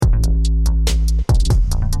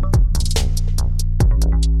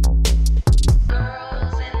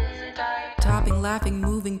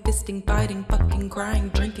fisting, fighting, fucking, crying,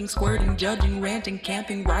 drinking, squirting, judging, ranting,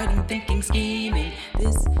 camping, writing, thinking, scheming.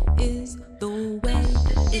 This is the way,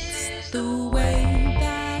 it's the way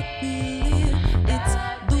that we live. It's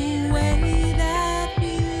the way that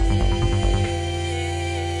we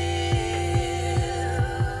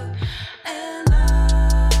live. And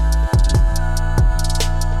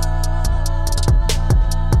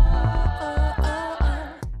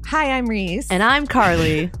Hi, I'm Reese. And I'm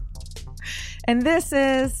Carly. And this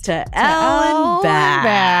is To Ellen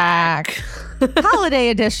Back. Holiday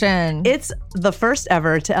edition. It's the first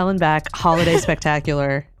ever To Ellen Back Holiday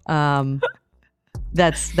Spectacular.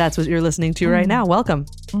 That's what you're listening to right now. Welcome.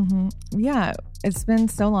 Yeah, it's been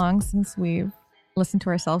so long since we've listened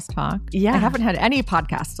to ourselves talk. Yeah. I haven't had any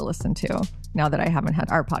podcast to listen to now that I haven't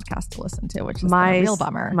had our podcast to listen to, which is a real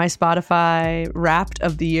bummer. My Spotify Wrapped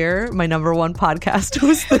of the year, my number one podcast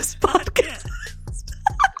was this podcast.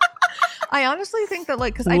 I honestly think that,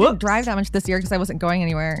 because I didn't drive that much this year because I wasn't going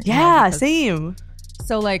anywhere. Yeah, same.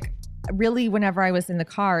 So, really, whenever I was in the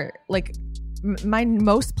car, my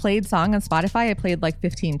most played song on Spotify, I played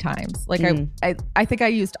 15 times. I think I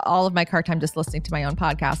used all of my car time just listening to my own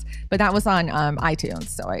podcast, but that was on iTunes,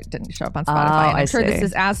 so I didn't show up on Spotify. And I'm sure this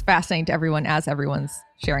is as fascinating to everyone as everyone's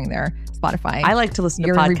sharing their Spotify. I like to listen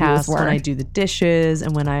to podcasts when I do the dishes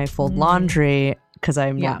and when I fold laundry because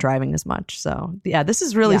I'm not driving as much. So yeah, this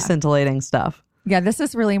is really scintillating stuff. Yeah, this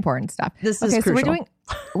is really important stuff. This is crucial.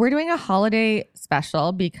 So we're doing a holiday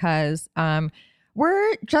special because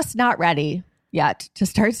we're just not ready yet to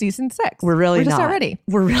start season 6. We're just not ready.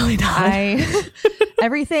 We're really not.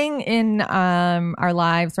 Everything in our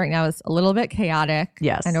lives right now is a little bit chaotic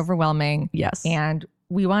and overwhelming. Yes. And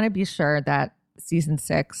we want to be sure that season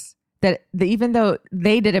 6, that even though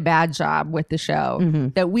they did a bad job with the show,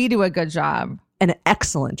 that we do a good job. An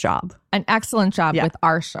excellent job. With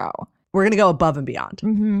our show. We're going to go above and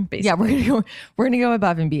beyond. Basically. Yeah, we're going to go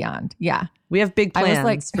above and beyond. Yeah. We have big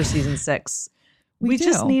plans for season 6. We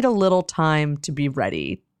just need a little time to be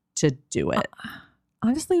ready to do it.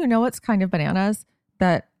 Honestly, you know what's kind of bananas?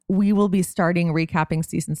 That we will be starting recapping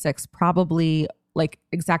season 6 probably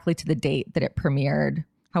exactly to the date that it premiered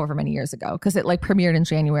however many years ago. Because it premiered in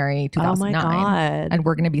January 2009. Oh my God. And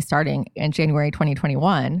we're going to be starting in January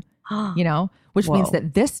 2021, which means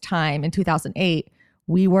that this time in 2008,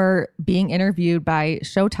 we were being interviewed by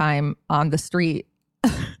Showtime on the street.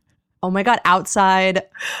 Oh my God, outside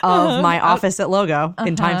of my office at Logo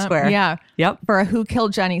in Times Square. Yeah. Yep. For a Who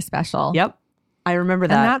Killed Jenny special. Yep. I remember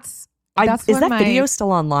that. And that's is that video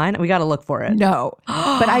still online? We got to look for it. No.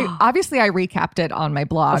 But I recapped it on my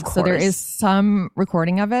blog. So there is some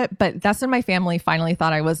recording of it. But that's when my family finally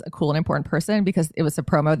thought I was a cool and important person because it was a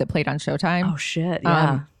promo that played on Showtime. Oh, shit.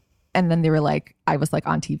 Yeah. And then they were I was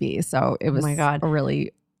on TV. So it was a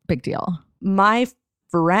really big deal. My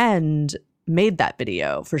friend made that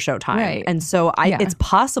video for Showtime. Right. And so it's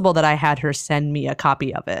possible that I had her send me a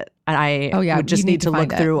copy of it. And I would just need to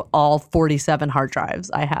look through all 47 hard drives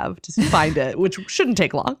I have to find it, which shouldn't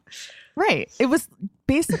take long. Right. It was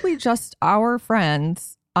basically just our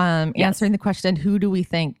friends answering the question, who do we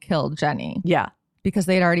think killed Jenny? Yeah. Because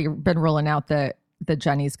they'd already been rolling out the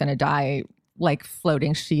Jenny's going to die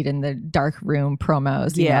floating sheet in the dark room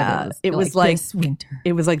promos. It was this winter.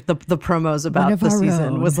 It was the promos about the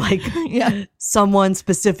season was someone,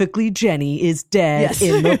 specifically Jenny, is dead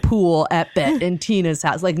in the pool at Bet and Tina's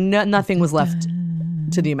house. Nothing was left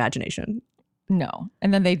to the imagination. No.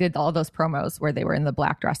 And then they did all those promos where they were in the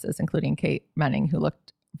black dresses, including Kate Manning, who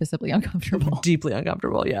looked visibly uncomfortable. Deeply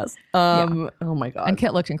uncomfortable, yes. Oh my God. And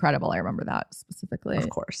Kit looked incredible. I remember that specifically.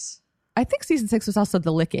 Of course. I think season 6 was also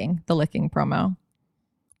the licking promo,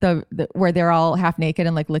 the where they're all half naked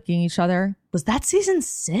and licking each other. Was that season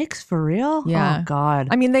 6 for real? Yeah. Oh God.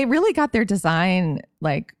 I mean, they really got their design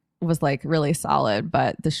was really solid,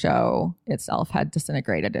 but the show itself had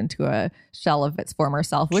disintegrated into a shell of its former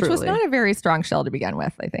self, which was not a very strong shell to begin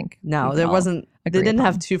with. I think. No, there wasn't. They didn't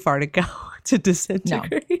have too far to go to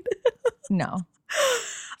disintegrate. No.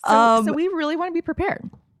 So we really want to be prepared.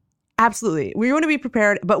 Absolutely. We want to be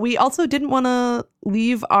prepared, but we also didn't want to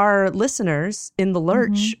leave our listeners in the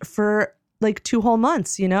lurch for 2 whole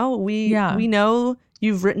months. We know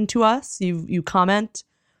you've written to us, you comment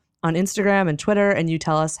on Instagram and Twitter, and you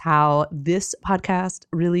tell us how this podcast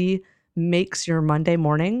really makes your Monday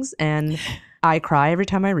mornings. And I cry every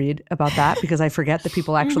time I read about that because I forget that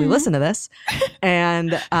people actually listen to this.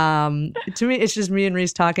 And to me, it's just me and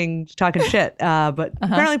Reese talking shit. But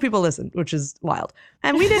apparently people listen, which is wild.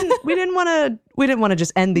 And we didn't want to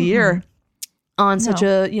just end the year on such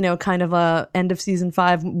a, kind of a end of season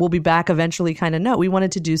 5. We'll be back eventually kind of note. We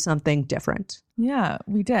wanted to do something different. Yeah,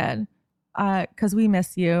 we did. because we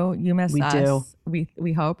miss you. You miss us. We do.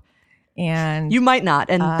 We hope. And you might not,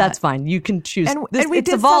 and that's fine. You can choose.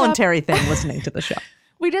 It's a voluntary thing listening to the show.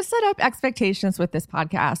 We just set up expectations with this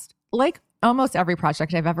podcast. Like almost every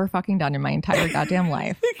project I've ever fucking done in my entire goddamn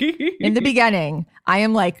life. In the beginning, I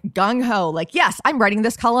am like gung-ho, like, yes, I'm writing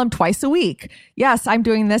this column twice a week. Yes, I'm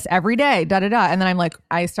doing this every day, da-da-da. And then I'm like,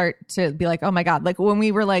 I start to be like, oh my God. Like when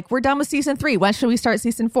we were like, we're done with season 3. When should we start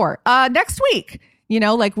season 4? Next week. You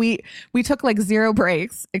know, like we took like 0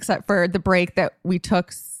 breaks except for the break that we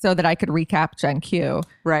took so that I could recap Gen Q.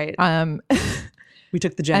 Right. We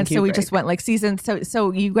took the Gen and Q so we break. just went like season.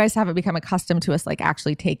 So you guys haven't become accustomed to us like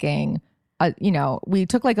actually taking, we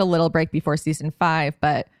took like a little break before season 5,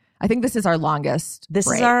 but I think this is our longest break. This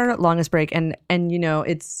is our longest break. And you know,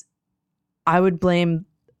 I would blame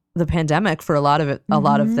the pandemic for a lot of it, a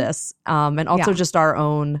lot of this. And also just our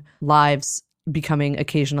own lives becoming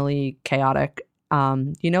occasionally chaotic.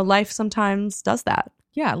 You know, life sometimes does that.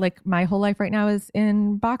 Yeah, like my whole life right now is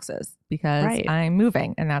in boxes because I'm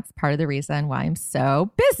moving. And that's part of the reason why I'm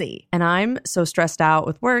so busy. And I'm so stressed out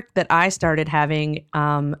with work that I started having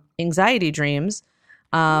anxiety dreams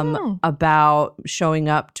about showing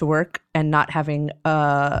up to work and not having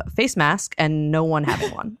a face mask and no one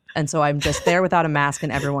having one. And so I'm just there without a mask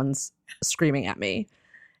and everyone's screaming at me.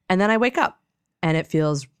 And then I wake up and it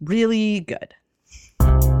feels really good.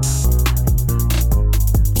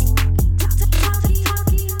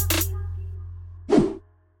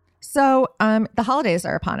 So the holidays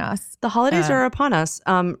are upon us. The holidays are upon us.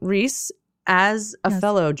 Reese, as a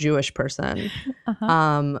fellow Jewish person,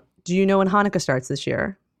 do you know when Hanukkah starts this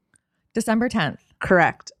year? December 10th.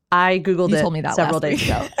 Correct. I Googled you it told me that several days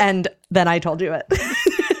ago. And then I told you it.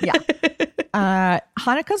 Yeah.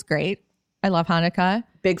 Hanukkah's great. I love Hanukkah.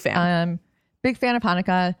 Big fan. Big fan of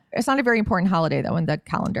Hanukkah. It's not a very important holiday, though, in the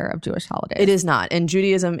calendar of Jewish holidays. It is not. In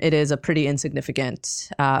Judaism, it is a pretty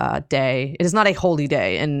insignificant day. It is not a holy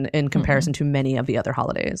day in comparison to many of the other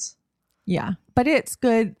holidays. Yeah. But it's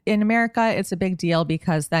good. In America, it's a big deal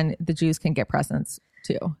because then the Jews can get presents,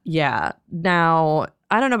 too. Yeah. Now,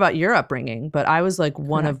 I don't know about your upbringing, but I was like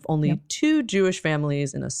one of only 2 Jewish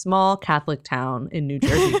families in a small Catholic town in New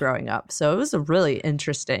Jersey growing up. So it was a really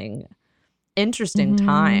interesting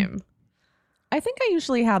time. I think I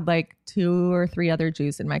usually had like 2 or 3 other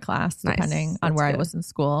Jews in my class, depending on where I was in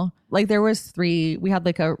school. Like there was 3. We had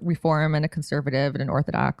like a Reform and a Conservative and an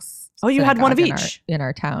Orthodox. Oh, you had one of each in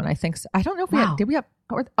our town. I think so. I don't know if we had. Did we have?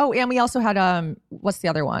 And we also had what's the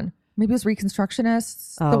other one? Maybe it was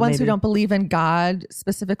Reconstructionists, the ones who don't believe in God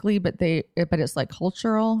specifically, but it's like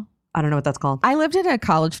cultural. I don't know what that's called. I lived in a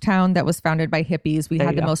college town that was founded by hippies. We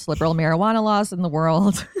had the most liberal marijuana laws in the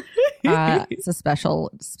world. It's a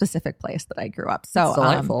specific place that I grew up. So it's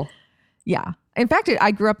delightful. Yeah. In fact,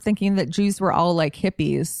 I grew up thinking that Jews were all like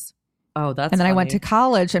hippies. Oh, that's And then funny. I went to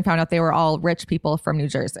college and found out they were all rich people from New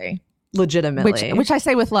Jersey. Legitimately. Which I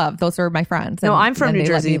say with love. Those are my friends. No, I'm from New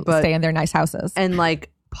Jersey, but stay in their nice houses. And like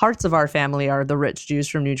parts of our family are the rich Jews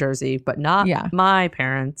from New Jersey, but not my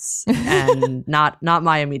parents and not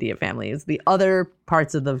my immediate families. The other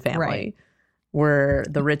parts of the family were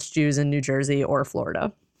the rich Jews in New Jersey or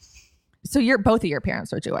Florida. So both of your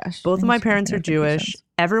parents are Jewish. Both of my parents are Jewish.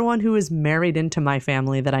 Everyone who is married into my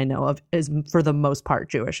family that I know of is for the most part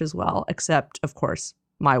Jewish as well, except of course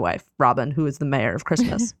my wife, Robin, who is the mayor of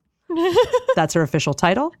Christmas. That's her official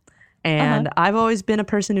title. And I've always been a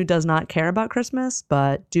person who does not care about Christmas,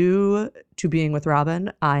 but due to being with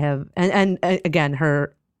Robin, I have, and again,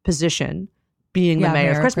 her position being the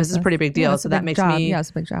mayor of Christmas is a pretty big deal. So that makes me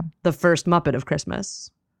it's a big job. The first Muppet of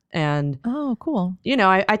Christmas. And oh, cool. You know,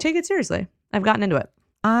 I take it seriously. I've gotten into it.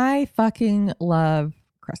 I fucking love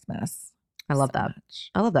Christmas. I love that.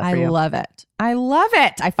 I love that for you. I love it. I love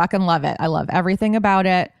it. I fucking love it. I love everything about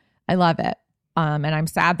it. I love it. And I'm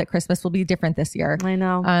sad that Christmas will be different this year. I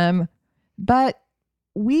know. But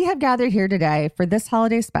we have gathered here today for this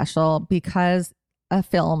holiday special because a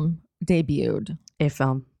film debuted. A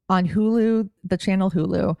film. On Hulu, the channel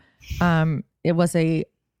Hulu. It was a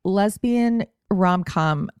lesbian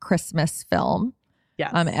rom-com Christmas film.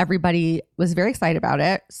 Yes. Everybody was very excited about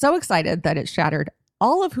it. So excited that it shattered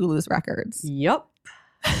all of Hulu's records. Yep.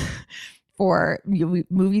 For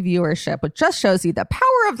movie viewership, which just shows you the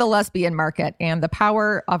power of the lesbian market and the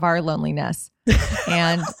power of our loneliness.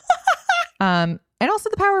 And also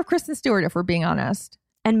the power of Kristen Stewart, if we're being honest.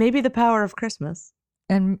 And maybe the power of Christmas.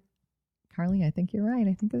 And Carly, I think you're right.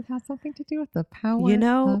 I think it has something to do with the power. You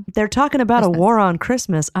know, they're talking about Christmas. A war on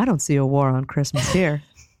Christmas. I don't see a war on Christmas here.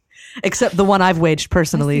 Except the one I've waged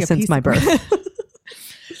personally since my birth.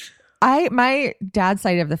 My dad's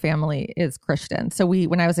side of the family is Christian. So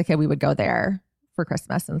when I was a kid, we would go there for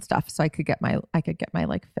Christmas and stuff, so I could get my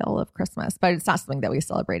like fill of Christmas. But it's not something that we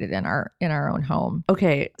celebrated in our own home.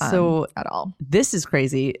 Okay, so at all. This is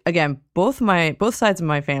crazy. Again, both sides of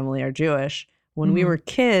my family are Jewish. When we were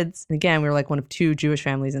kids, and again, we were like one of 2 Jewish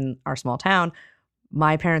families in our small town.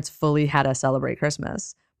 My parents fully had us celebrate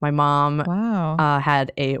Christmas. My mom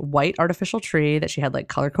had a white artificial tree that she had like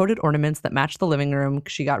color-coded ornaments that matched the living room.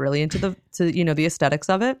 She got really into the aesthetics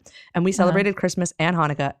of it. And we celebrated Christmas and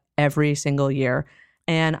Hanukkah every single year.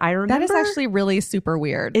 And I remember... That is actually really super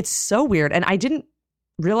weird. It's so weird. And I didn't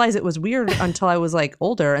realize it was weird until I was like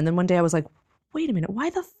older. And then one day I was like, wait a minute, why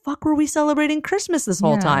the fuck were we celebrating Christmas this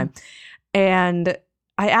whole time? And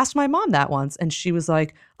I asked my mom that once, and she was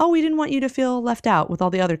like, oh, we didn't want you to feel left out with all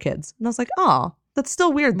the other kids. And I was like, oh, that's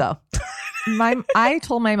still weird though. I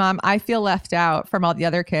told my mom I feel left out from all the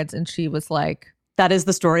other kids, and she was like, that is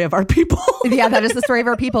the story of our people. Yeah, that is the story of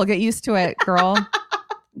our people. Get used to it, girl.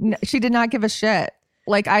 She did not give a shit.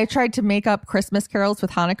 Like, I tried to make up Christmas carols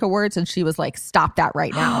with Hanukkah words, and she was like, stop that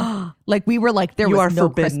right now. Like, we were like, there was no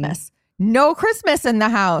Christmas. No Christmas in the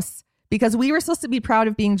house, because we were supposed to be proud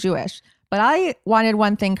of being Jewish. But I wanted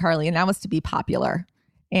one thing, Carly, and that was to be popular.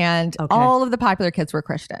 And all of the popular kids were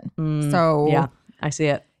Christian. So yeah, I see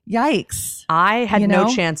it. Yikes. I had no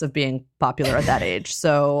chance of being popular at that age.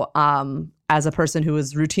 So as a person who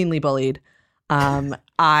was routinely bullied,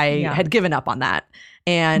 I had given up on that.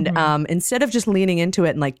 And instead of just leaning into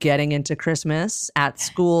it and like getting into Christmas at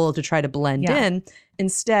school to try to blend in,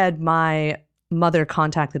 instead my mother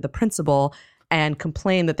contacted the principal and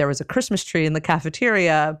complained that there was a Christmas tree in the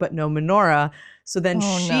cafeteria, but no menorah. So then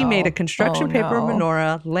she made a construction paper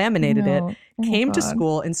menorah, laminated it, came to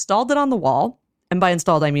school, installed it on the wall. And by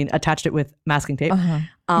installed, I mean attached it with masking tape,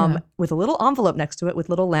 with a little envelope next to it with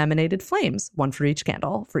little laminated flames, one for each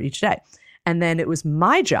candle for each day. And then it was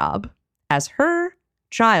my job as her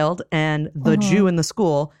child and the Jew in the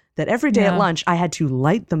school that every day at lunch, I had to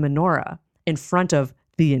light the menorah in front of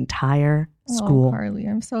the entire school. Oh, Carly,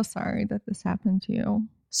 I'm so sorry that this happened to you.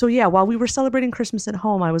 So yeah, while we were celebrating Christmas at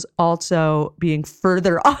home, I was also being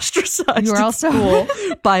further ostracized you were also at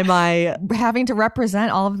school by my... having to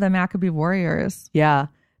represent all of the Maccabee warriors. Yeah.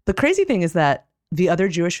 The crazy thing is that the other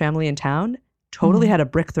Jewish family in town totally had a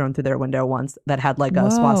brick thrown through their window once that had like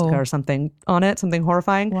a swastika or something on it, something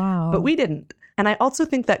horrifying. Wow. But we didn't. And I also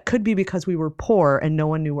think that could be because we were poor and no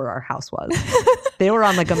one knew where our house was. They were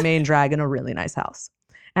on like a main drag in a really nice house.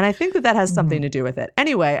 And I think that has something to do with it.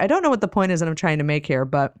 Anyway, I don't know what the point is that I'm trying to make here,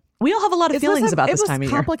 but we all have a lot of feelings about this time of year.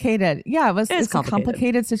 It was complicated. Yeah, it's a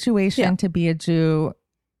complicated situation to be a Jew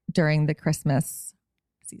during the Christmas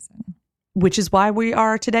season. Which is why we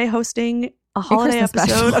are today hosting a holiday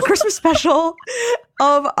episode, a Christmas special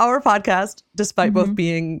of our podcast, despite both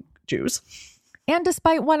being Jews. And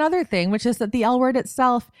despite one other thing, which is that the L Word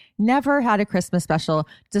itself never had a Christmas special,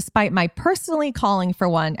 despite my personally calling for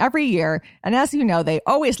one every year. And as you know, they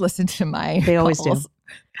always listen to my They always calls. do.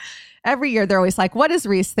 Every year, they're always like, what does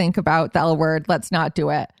Reese think about the L Word? Let's not do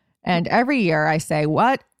it. And every year I say,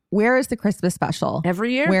 where is the Christmas special?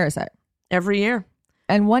 Every year? Where is it? Every year.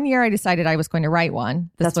 And one year I decided I was going to write one.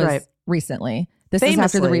 This was recently. This is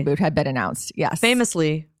after the reboot had been announced. Yes.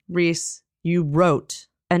 Famously, Reese, you wrote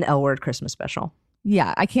an L Word Christmas special.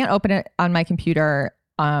 Yeah, I can't open it on my computer,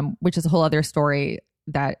 which is a whole other story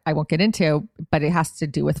that I won't get into, but it has to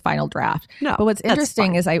do with Final Draft. No, but what's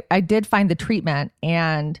interesting is I did find the treatment,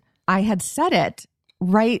 and I had said it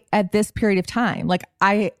right at this period of time. Like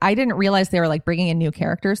I didn't realize they were like bringing in new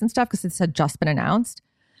characters and stuff because it had just been announced.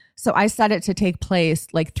 So I set it to take place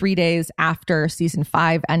like 3 days after season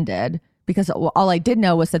 5 ended, because all I did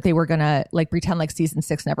know was that they were going to like pretend like season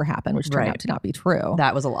 6 never happened, which turned out to not be true.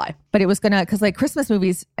 That was a lie. But it was going to, because like Christmas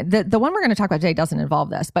movies, the one we're going to talk about today doesn't involve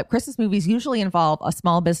this, but Christmas movies usually involve a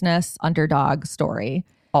small business underdog story.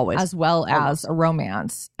 Always. As well as a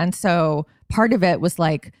romance. And so part of it was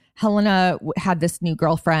like Helena had this new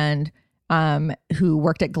girlfriend who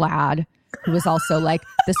worked at GLAAD, who was also like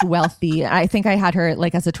this wealthy. I think I had her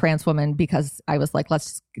like as a trans woman because I was like,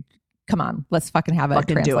 let's fucking have a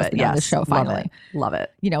trans lesbian on the show finally. Love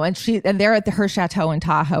it. You know, and they're at her chateau in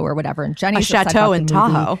Tahoe or whatever. And Jenny's a chateau in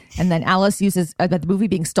Tahoe. And then Alice uses the movie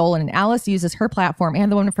being stolen, and Alice uses her platform and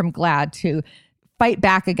the woman from GLAAD to fight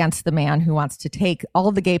back against the man who wants to take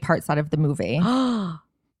all the gay parts out of the movie.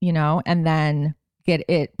 You know, and then get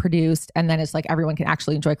it produced, and then it's like everyone can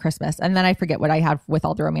actually enjoy Christmas. And then I forget what I had with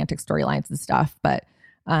all the romantic storylines and stuff, but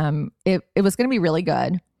it was going to be really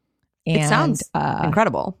good. And, it sounds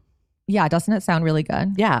incredible. Yeah, doesn't it sound really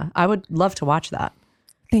good? Yeah, I would love to watch that.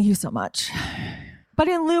 Thank you so much. But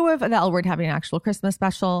in lieu of the L Word having an actual Christmas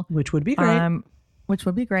special, which would be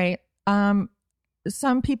great,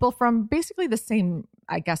 some people from basically the same,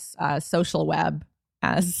 I guess, social web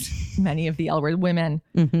as many of the L Word women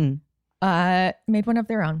made one of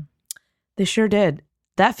their own. They sure did.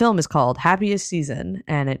 That film is called Happiest Season,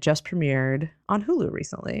 and it just premiered on Hulu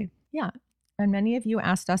recently. Yeah. And many of you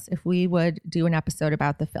asked us if we would do an episode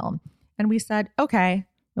about the film. And we said, okay,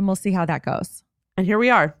 and we'll see how that goes. And here we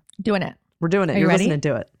are. Doing it. We're doing it. You're ready? Listening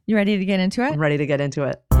to it. You ready to get into it? I'm ready to get into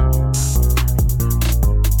it.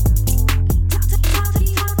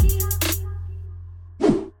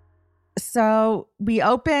 So we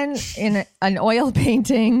open in an oil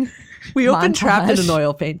painting. We open montage. trapped in an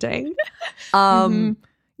oil painting.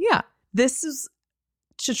 Yeah. This is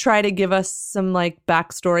to try to give us some like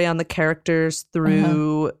backstory on the characters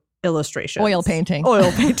through illustrations. Oil painting.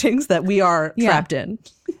 Oil paintings that we are trapped in.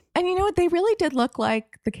 And you know what? They really did look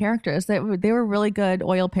like the characters. They were really good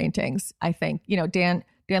oil paintings, I think. You know, Dan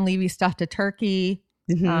Levy stuffed a turkey.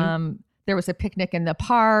 There was a picnic in the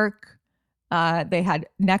park. They had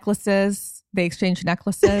necklaces. They exchanged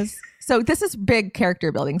necklaces. So this is big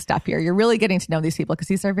character building stuff here. You're really getting to know these people because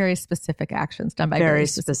these are very specific actions done by very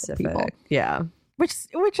specific people. Yeah. Which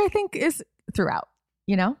I think is throughout,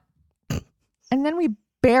 you know? And then we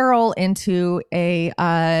barrel into a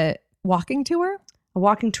walking tour. A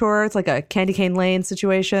walking tour. It's like a Candy Cane Lane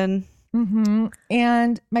situation.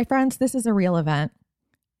 And my friends, this is a real event.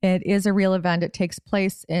 It is a real event. It takes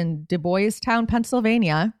place in Du Bois Town,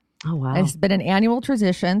 Pennsylvania. Oh, wow. It's been an annual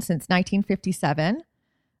tradition since 1957.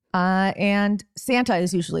 And Santa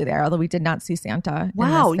is usually there, although we did not see Santa.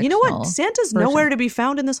 Wow. You know what? Santa's version. nowhere to be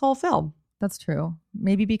found in this whole film. That's true.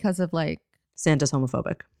 Maybe because of like... Santa's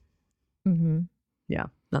homophobic. Yeah,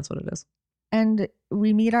 that's what it is. And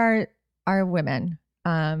we meet our women,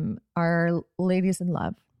 our ladies in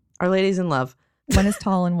love. Our ladies in love. One is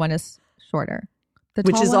tall and one is shorter.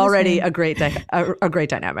 Which is already a great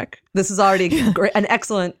dynamic. This is already an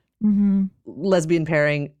excellent lesbian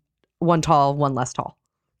pairing. One tall, one less tall.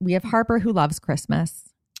 We have Harper, who loves Christmas.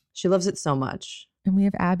 She loves it so much. And we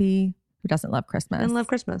have Abby, who doesn't love Christmas. And love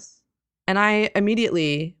Christmas. And I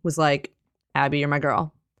immediately was like, Abby, you're my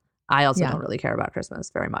girl. I also don't really care about Christmas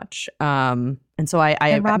very much. And so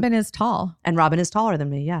And Robin is tall. And Robin is taller than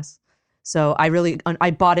me, yes. So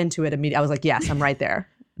I bought into it immediately. I was like, yes, I'm right there.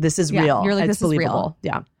 This is real. You're like, it's this believable. Is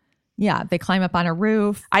real. Yeah. They climb up on a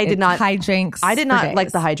roof. Hijinks. I did not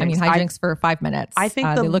like the hijinks. I mean, hijinks for 5 minutes. I think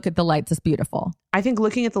they look at the lights. It's beautiful. I think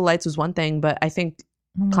looking at the lights was one thing, but I think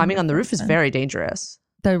climbing on the roof is very dangerous.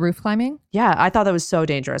 The roof climbing? Yeah, I thought that was so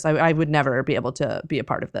dangerous. I would never be able to be a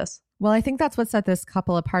part of this. Well, I think that's what set this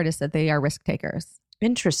couple apart is that they are risk takers.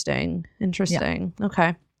 Interesting. Yeah.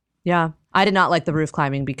 Okay. Yeah. I did not like the roof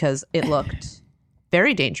climbing because it looked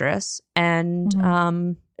very dangerous and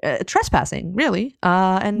trespassing, really.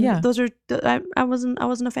 And those are I wasn't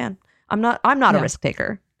a fan. I'm not a risk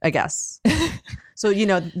taker, I guess. So, you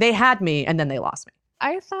know, they had me and then they lost me.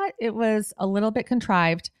 I thought it was a little bit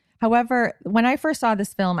contrived. However, when I first saw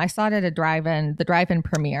this film, I saw it at the drive-in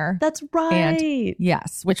premiere. That's right. And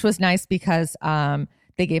yes, which was nice because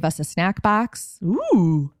they gave us a snack box.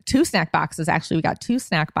 Ooh. 2 snack boxes. Actually, we got 2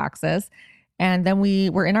 snack boxes. And then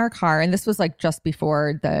we were in our car. And this was like just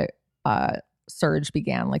before the surge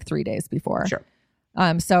began, like 3 days before. Sure.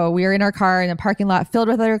 So we were in our car in a parking lot filled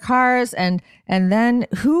with other cars. And then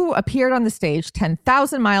who appeared on the stage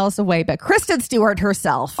 10,000 miles away but Kristen Stewart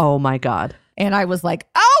herself. Oh, my God. And I was like,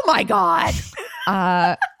 oh, my God.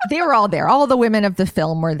 They were all there. All the women of the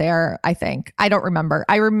film were there, I think. I don't remember.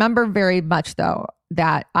 I remember very much, though,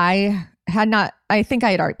 that I think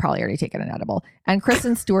I had probably already taken an edible. And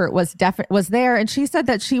Kristen Stewart was there. And she said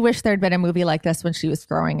that she wished there'd been a movie like this when she was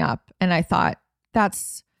growing up. And I thought,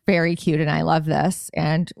 that's very cute. And I love this.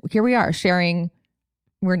 And here we are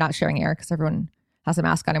we're not sharing air because everyone has a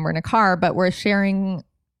mask on and we're in a car, but we're sharing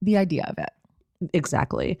the idea of it.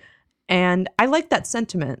 Exactly. And I like that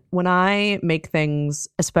sentiment. When I make things,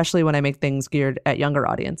 especially when I make things geared at younger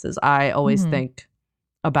audiences, I always think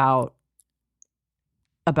about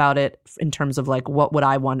it in terms of like, what would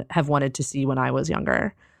I have wanted to see when I was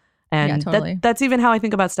younger? And totally. That's even how I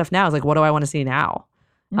think about stuff now. Is like, what do I want to see now?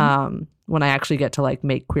 When I actually get to like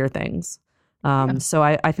make queer things. So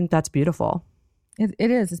I think that's beautiful.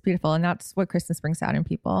 It is. It's beautiful. And that's what Christmas brings out in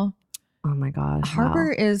people. Oh my gosh.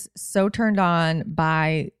 Harper is so turned on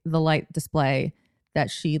by the light display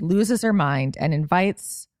that she loses her mind and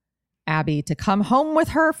invites Abby to come home with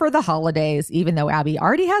her for the holidays, even though Abby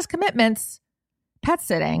already has commitments, pet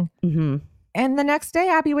sitting. And the next day,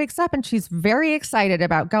 Abby wakes up and she's very excited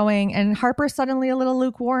about going. And Harper's suddenly a little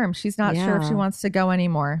lukewarm. She's not sure if she wants to go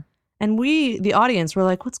anymore. And we, the audience, were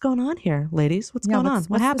like, what's going on here, ladies? What's going on?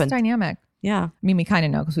 What happened? This dynamic? Yeah. I mean, we kind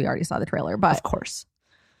of know because we already saw the trailer, but of course.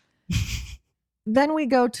 Then we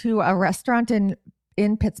go to a restaurant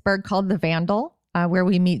in Pittsburgh called The Vandal, where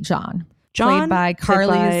we meet John. John, played by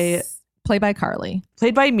Carly.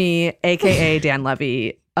 Played by me, aka Dan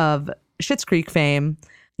Levy of Schitt's Creek fame.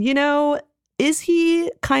 You know, is he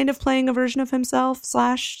kind of playing a version of himself /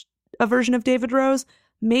 a version of David Rose?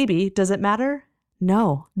 Maybe. Does it matter?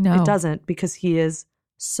 No, it doesn't, because he is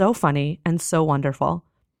so funny and so wonderful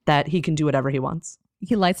that he can do whatever he wants.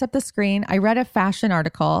 He lights up the screen. I read a fashion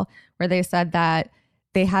article where they said that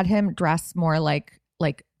they had him dress more like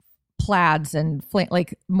plaids and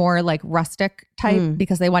like more like rustic type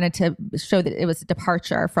because they wanted to show that it was a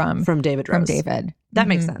departure from David Rose. That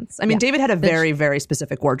makes sense. I mean, David had a very, very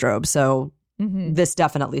specific wardrobe, so this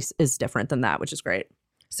definitely is different than that, which is great.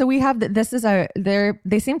 So we have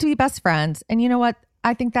they seem to be best friends, and you know what?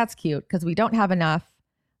 I think that's cute because we don't have enough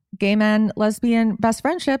gay men, lesbian best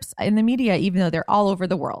friendships in the media, even though they're all over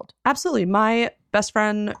the world. Absolutely. My best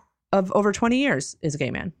friend of over 20 years is a gay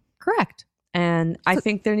man. Correct. And I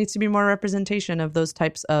think there needs to be more representation of those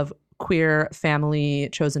types of queer family,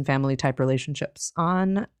 chosen family type relationships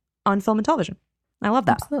on film and television. I love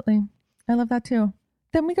that. Absolutely. I love that too.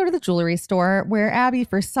 Then we go to the jewelry store where Abby,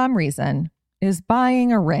 for some reason, is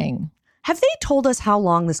buying a ring. Have they told us how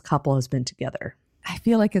long this couple has been together? I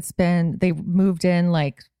feel like they moved in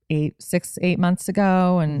like 8 months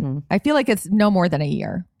ago. And I feel like it's no more than a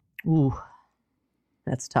year. Ooh,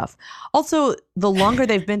 that's tough. Also, the longer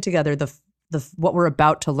they've been together, the what we're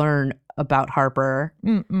about to learn about Harper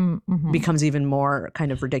becomes even more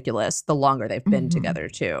kind of ridiculous the longer they've been together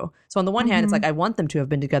too. So on the one hand, it's like I want them to have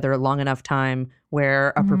been together a long enough time where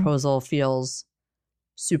a proposal feels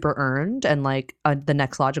super earned and like the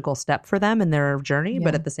next logical step for them in their journey. Yeah.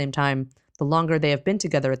 But at the same time, the longer they have been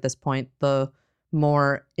together at this point, the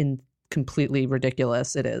more completely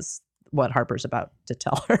ridiculous it is what Harper's about to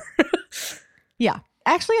tell her. Yeah.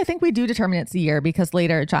 Actually, I think we do determine it's a year because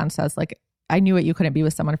later John says like, I knew it. You couldn't be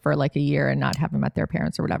with someone for like a year and not have them met their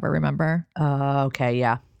parents or whatever. Remember? Okay.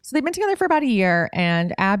 Yeah. So they've been together for about a year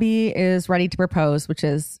and Abby is ready to propose, which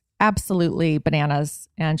is absolutely bananas.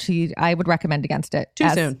 And I would recommend against it. Too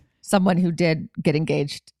soon. Someone who did get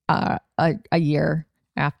engaged a year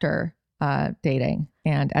after dating.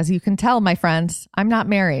 And as you can tell, my friends, I'm not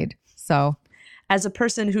married. So as a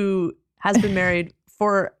person who has been married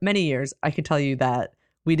for many years, I can tell you that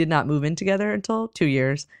we did not move in together until 2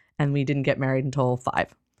 years. And we didn't get married until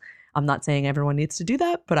 5. I'm not saying everyone needs to do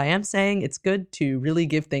that, but I am saying it's good to really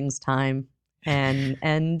give things time.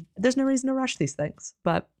 And there's no reason to rush these things.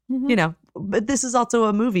 But, you know, but this is also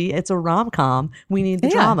a movie. It's a rom-com. We need the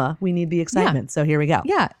drama. We need the excitement. So here we go.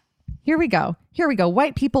 Yeah. Here we go.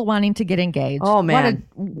 White people wanting to get engaged. Oh, man.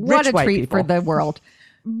 What a treat for the world.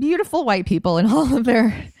 Beautiful white people in all of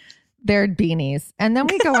their beanies. And then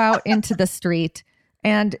we go out into the street.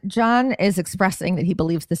 And John is expressing that he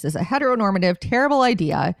believes this is a heteronormative, terrible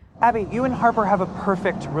idea. Abby, you and Harper have a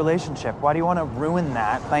perfect relationship. Why do you want to ruin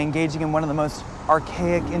that by engaging in one of the most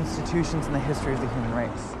archaic institutions in the history of the human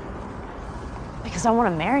race? Because I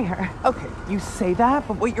want to marry her. Okay, you say that,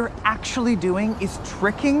 but what you're actually doing is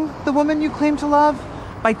tricking the woman you claim to love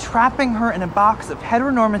by trapping her in a box of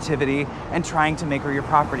heteronormativity and trying to make her your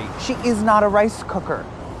property. She is not a rice cooker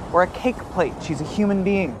or a cake plate. She's a human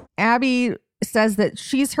being. Abby says that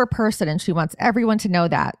she's her person and she wants everyone to know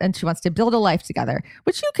that. And she wants to build a life together,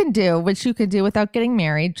 which you can do without getting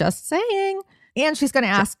married, just saying. And she's going to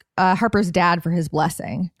ask Harper's dad for his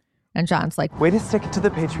blessing. And John's like, way to stick it to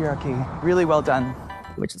the patriarchy. Really well done.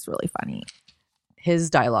 Which is really funny.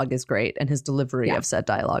 His dialogue is great and his delivery of said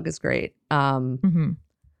dialogue is great.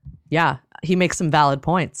 Yeah, he makes some valid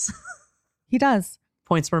points. He does.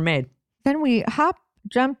 Points were made. Then we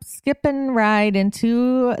jump, skip, and ride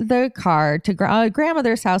into the car to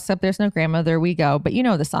grandmother's house. Up there's no grandmother. We go, but you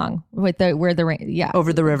know the song with over the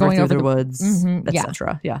river through the woods,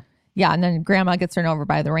 etc. Yeah, and then grandma gets run over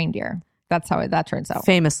by the reindeer. That's how that turns out.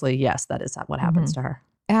 Famously, yes, that is what happens to her.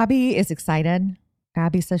 Abby is excited.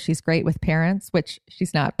 Abby says she's great with parents, which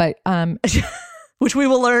she's not, but which we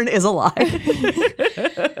will learn is a lie.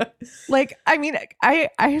 Like, I mean,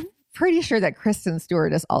 I'm pretty sure that Kristen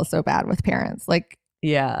Stewart is also bad with parents. Like.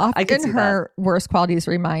 Yeah, often I can see her worst qualities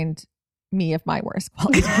remind me of my worst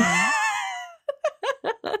qualities.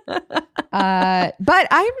 But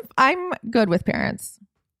I'm good with parents.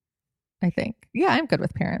 I think. Yeah, I'm good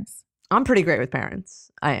with parents. I'm pretty great with parents.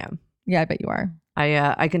 I am. Yeah, I bet you are.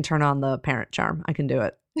 I can turn on the parent charm. I can do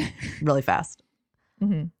it really fast.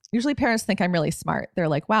 Usually parents think I'm really smart. They're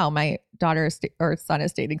like, wow, my daughter or son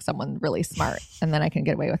is dating someone really smart. And then I can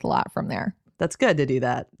get away with a lot from there. That's good to do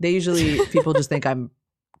that. People just think I'm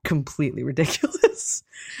completely ridiculous.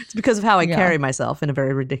 It's because of how I carry myself in a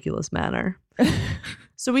very ridiculous manner.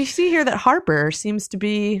 So we see here that Harper seems to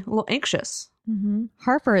be a little anxious. Mm-hmm.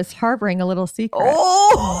 Harper is harboring a little secret.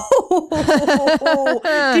 Oh,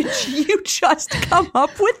 did you just come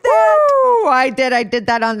up with that? Ooh, I did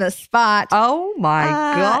that on the spot. Oh my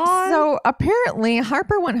God. So apparently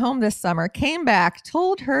Harper went home this summer, came back,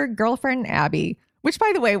 told her girlfriend Abby, which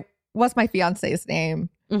by the way was my fiance's name.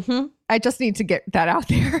 Mm-hmm. I just need to get that out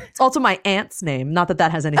there. It's also my aunt's name. Not that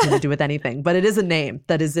that has anything to do with anything, but it is a name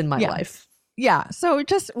that is in my life. Yeah. So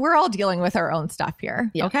we're all dealing with our own stuff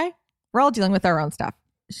here. Yeah. Okay. We're all dealing with our own stuff.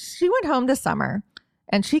 She went home this summer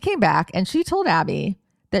and she came back and she told Abby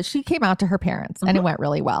that she came out to her parents and it went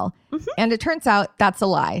really well. Mm-hmm. And it turns out that's a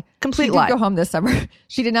lie. Complete lie. She did go home this summer.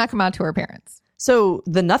 She did not come out to her parents. So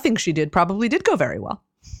the nothing she did probably did go very well.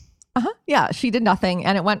 Yeah. She did nothing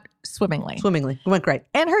and it went swimmingly. It went great.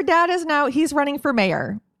 And her dad he's running for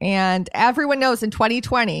mayor. And everyone knows in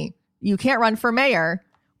 2020, you can't run for mayor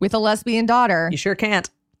with a lesbian daughter. You sure can't.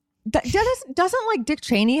 Doesn't like Dick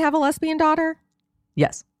Cheney have a lesbian daughter?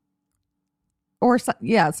 Yes. Or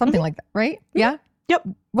something like that, right? Mm-hmm. Yeah. Yep.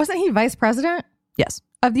 Wasn't he vice president? Yes.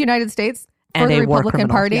 Of the United States and for the a Republican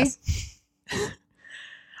Party? Yes.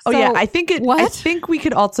 I think we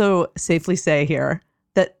could also safely say here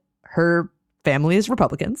that her family is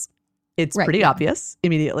Republicans. It's pretty obvious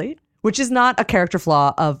immediately, which is not a character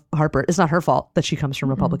flaw of Harper. It's not her fault that she comes from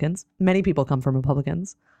Republicans. Many people come from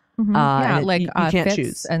Republicans. Mm-hmm. You can't Fitz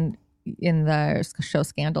choose. And in the show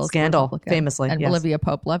Scandal, famously, and Olivia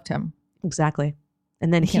Pope loved him. Exactly.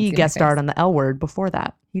 And then he guest starred on the L Word before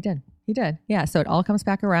that. He did. Yeah. So it all comes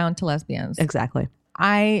back around to lesbians. Exactly.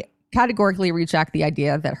 I categorically reject the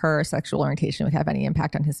idea that her sexual orientation would have any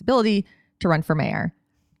impact on his ability to run for mayor.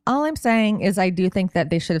 All I'm saying is I do think that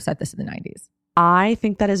they should have said this in the 90s. I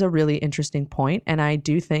think that is a really interesting point, and I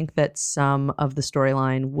do think that some of the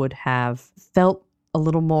storyline would have felt a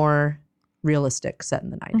little more realistic set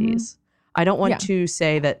in the 90s. Mm-hmm. I don't want to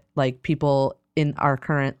say that like people in our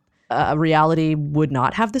current reality would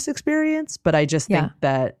not have this experience, but I just think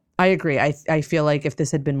that I agree. I feel like if this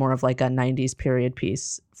had been more of like a 90s period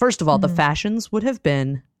piece, first of all, the fashions would have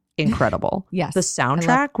been incredible. Yes. The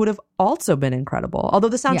soundtrack would have also been incredible. Although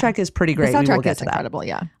the soundtrack is pretty great. The soundtrack we will get to incredible,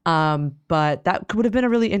 that. But that would have been a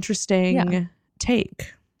really interesting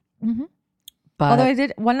take. Mm-hmm. But although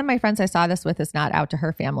one of my friends I saw this with is not out to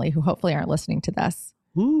her family, who hopefully aren't listening to this.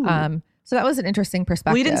 Ooh. So that was an interesting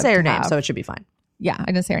perspective. Well, you didn't say her name, so it should be fine. Yeah, I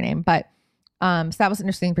didn't say her name, but so that was an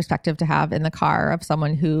interesting perspective to have in the car of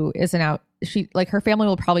someone who isn't out. She like her family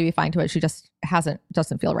will probably be fine to it. She just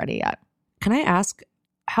doesn't feel ready yet. Can I ask,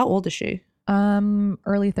 how old is she?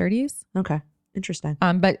 Early 30s. Okay, interesting.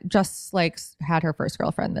 But just like had her first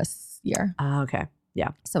girlfriend this year. Okay, yeah.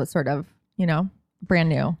 So it's sort of brand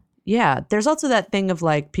new. Yeah, there's also that thing of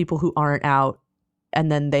like people who aren't out,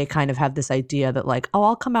 and then they kind of have this idea that like, oh,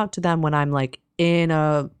 I'll come out to them when I'm like in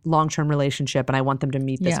a long-term relationship and I want them to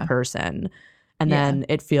meet this person. And then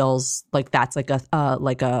it feels like that's like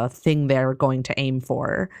a thing they're going to aim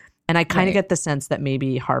for. And I kind of get the sense that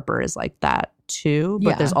maybe Harper is like that too.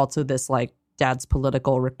 But there's also this like dad's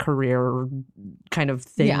political career kind of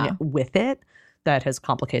thing with it that has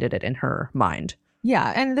complicated it in her mind.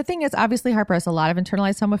 Yeah. And the thing is, obviously, Harper has a lot of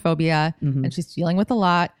internalized homophobia and she's dealing with a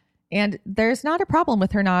lot. And there's not a problem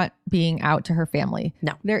with her not being out to her family.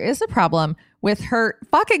 No. There is a problem with her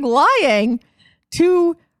fucking lying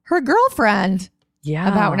to her girlfriend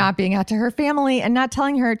about not being out to her family and not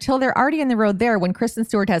telling her till they're already in the road there when Kristen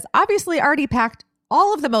Stewart has obviously already packed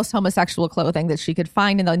all of the most homosexual clothing that she could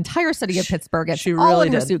find in the entire city of Pittsburgh. It's she all really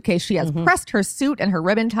in her did. suitcase. She has pressed her suit and her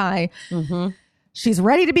ribbon tie. Mm-hmm. She's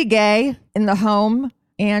ready to be gay in the home.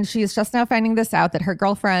 And she is just now finding this out that her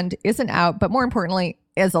girlfriend isn't out, but more importantly,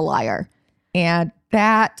 is a liar. And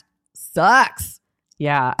that sucks.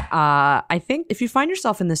 Yeah. I think if you find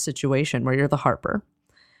yourself in this situation where you're the Harper,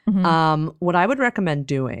 what I would recommend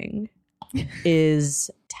doing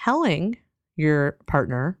is telling your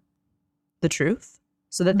partner the truth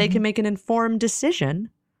so that they can make an informed decision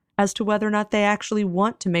as to whether or not they actually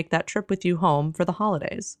want to make that trip with you home for the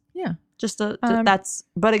holidays. Yeah.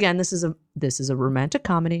 But again, this is a romantic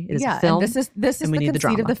comedy. It is a film. And this is the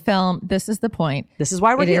conceit of the film. This is the point. This is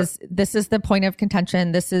why we're here. This is the point of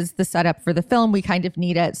contention. This is the setup for the film. We kind of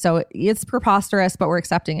need it. So it's preposterous, but we're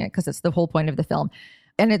accepting it because it's the whole point of the film.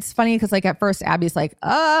 And it's funny because like at first Abby's like,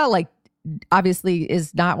 obviously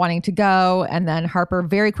is not wanting to go. And then Harper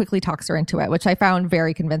very quickly talks her into it, which I found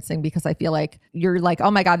very convincing because I feel like you're like,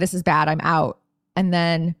 oh my God, this is bad. I'm out. And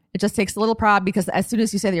then It just takes a little prod because as soon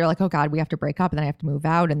as you say that, you're like, oh God, we have to break up and then I have to move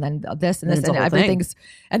out and then this and this and everything's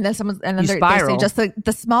and then they say just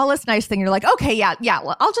the smallest nice thing. You're like, okay, yeah,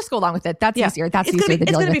 well, I'll just go along with it. That's easier. That's easier than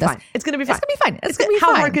dealing with this. It's gonna be fine. It's gonna be fine. It's gonna be fine.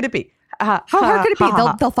 How hard could it be? How hard could it be?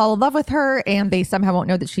 They'll fall in love with her and they somehow won't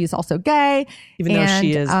know that she's also gay. Even though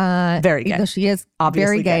she is very gay. Even though she is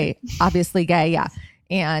obviously very gay. Obviously gay, yeah.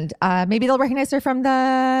 And maybe they'll recognize her from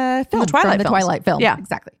the film. From the Twilight film. Yeah.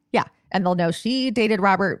 Exactly. Yeah. And they'll know she dated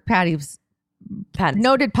Robert Pattinson.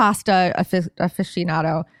 Noted pasta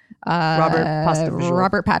aficionado.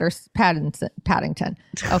 Robert Paddington.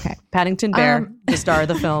 Okay. Paddington Bear, the star of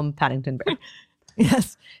the film Paddington Bear.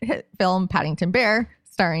 Yes. Film Paddington Bear,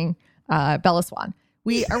 starring Bella Swan.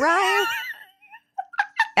 We arrive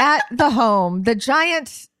at the home, the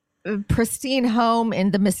giant, pristine home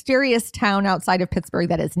in the mysterious town outside of Pittsburgh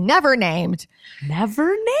that is never named.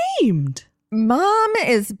 Never named. Mom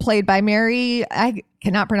is played by Mary. I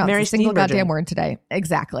cannot pronounce a single goddamn word today.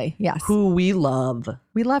 Exactly. Yes. Who we love.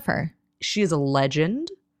 We love her. She is a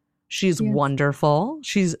legend. She's wonderful.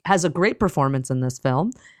 She has a great performance in this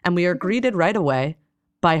film. And we are greeted right away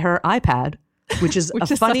by her iPad, which is a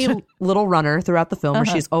funny little runner throughout the film where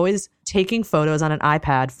she's always taking photos on an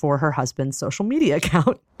iPad for her husband's social media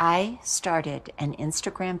account. I started an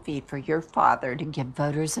Instagram feed for your father to give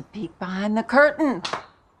voters a peek behind the curtain.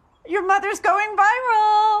 Your mother's going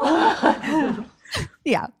viral.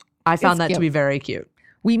 Yeah. I found that to be very cute.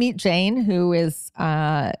 We meet Jane, who is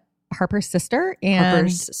Harper's sister. And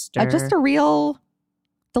just a real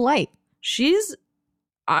delight. She's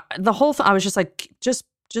the whole I was just like, just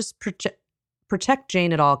protect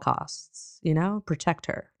Jane at all costs, you know? Protect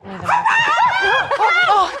her.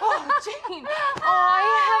 Jane. I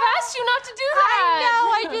have asked you not to do that. I know.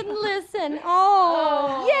 I didn't listen.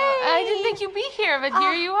 Oh. Yay. I didn't think you'd be here, but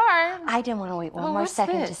here you are. I didn't want to wait one more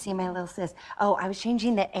second to see my little sis. Oh, I was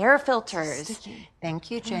changing the air filters. Thank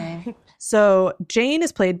you, Jane. So Jane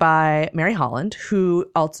is played by Mary Holland, who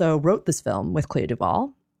also wrote this film with Clea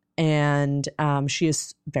Duvall. And she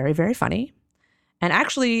is very, very funny. And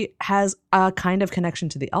actually has a kind of connection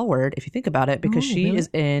to the L Word, if you think about it, because she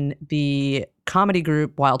is in the comedy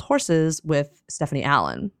group Wild Horses with Stephanie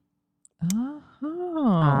Allen.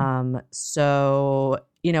 So,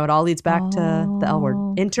 you know, it all leads back to the L Word.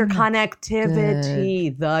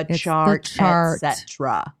 Interconnectivity, the chart,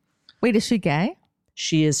 etc. Wait, is she gay?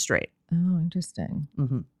 She is straight. Oh, interesting.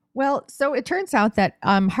 Mm-hmm. Well, so it turns out that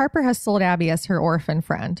Harper has sold Abby as her orphaned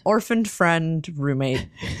friend. Orphaned friend, roommate.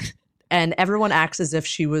 And everyone acts as if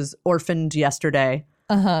she was orphaned yesterday.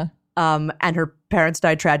 And her parents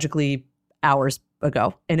died tragically hours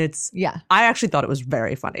ago. And I actually thought it was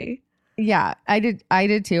very funny. Yeah, I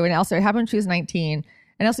did too. And also it happened when she was 19.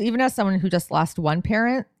 And also even as someone who just lost one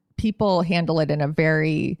parent, people handle it in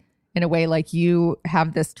a way like you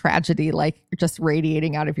have this tragedy like just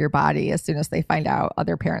radiating out of your body as soon as they find out,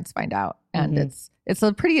 other parents find out. And it's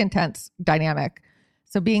a pretty intense dynamic.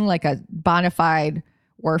 So being like a bona fide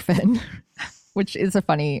orphan, which is a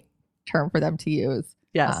funny term for them to use.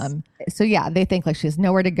 Yes. So yeah, they think like she has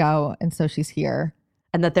nowhere to go. And so she's here.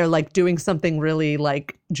 And that they're like doing something really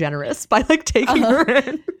like generous by like taking her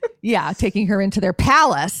in. Yeah, taking her into their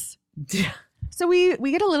palace. So we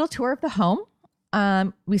get a little tour of the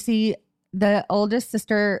home. We see the oldest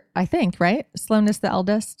sister, I think, right? Sloane is the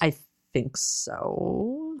eldest. I think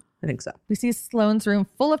so. We see Sloane's room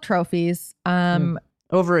full of trophies.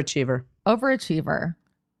 Overachiever.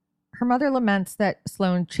 Her mother laments that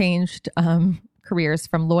Sloane changed careers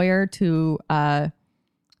from lawyer to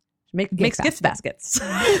makes gift baskets.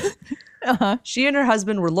 She and her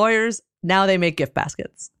husband were lawyers. Now they make gift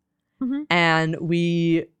baskets. And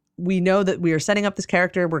we know that we are setting up this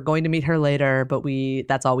character. We're going to meet her later, but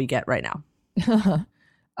that's all we get right now.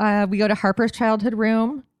 We go to Harper's childhood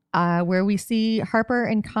room where we see Harper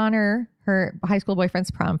and Connor, her high school boyfriend's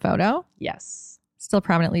prom photo. Yes. Still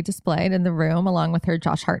prominently displayed in the room along with her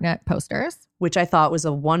Josh Hartnett posters. Which I thought was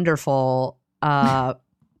a wonderful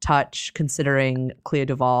touch considering Clea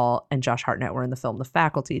Duvall and Josh Hartnett were in the film The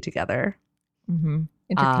Faculty together.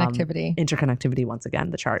 Interconnectivity. Interconnectivity once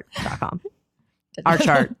again, thechart.com. Our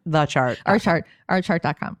chart, the chart.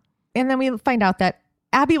 Ourchart.com. And then we find out that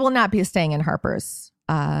Abby will not be staying in Harper's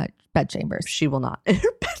bedchambers. She will not. In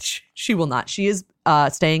her bed, she will not. She is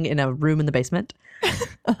staying in a room in the basement.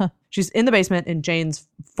 She's in the basement in Jane's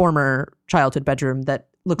former childhood bedroom that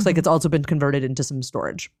looks like it's also been converted into some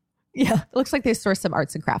storage. Yeah. It looks like they store some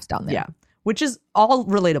arts and crafts down there. Yeah. Which is all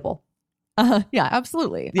relatable. Yeah,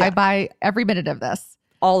 absolutely. Yeah. I buy every minute of this.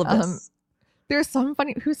 All of this. There's some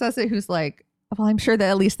funny, who says it, who's like, well, I'm sure that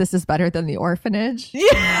at least this is better than the orphanage. Yeah.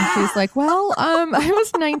 And she's like, well, I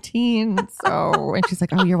was 19. So, and she's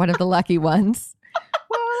like, oh, you're one of the lucky ones.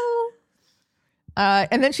 Well,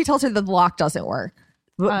 and then she tells her that the lock doesn't work.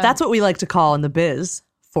 That's what we like to call in the biz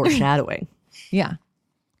foreshadowing. Yeah.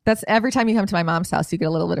 That's every time you come to my mom's house, you get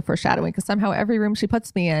a little bit of foreshadowing because somehow every room she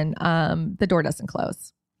puts me in, the door doesn't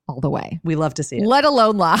close all the way. We love to see it. Let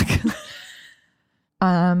alone lock.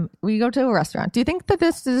 We go to a restaurant. Do you think that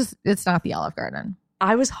it's not the Olive Garden?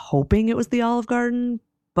 I was hoping it was the Olive Garden,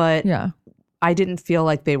 but I didn't feel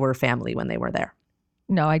like they were family when they were there.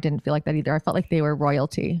 No, I didn't feel like that either. I felt like they were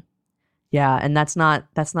royalty. Yeah, and that's not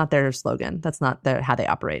their slogan. That's not how they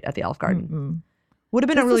operate at the Olive Garden. Mm-mm. Would have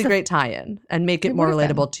been a really great tie-in and make it more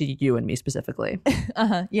relatable to you and me specifically.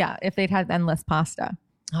 Yeah, if they'd had endless pasta.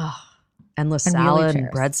 Oh, endless salad and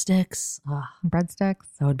breadsticks. Oh, breadsticks.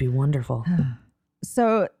 That would be wonderful.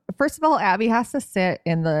 So, first of all, Abby has to sit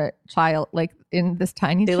in the in this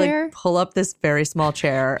tiny chair. They pull up this very small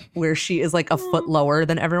chair where she is like a foot lower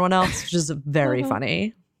than everyone else, which is very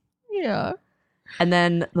funny. Yeah. And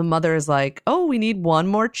then the mother is like, oh, we need one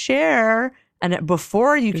more chair. And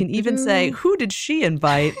before you can even say, who did she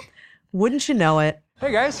invite? Wouldn't you know it?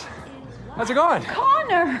 Hey, guys. How's it going?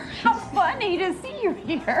 Connor, how funny to see you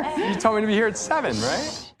here. You told me to be here at 7,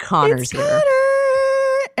 right? Connor's here. Connor.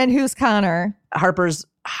 And who's Connor? Harper's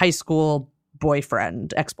high school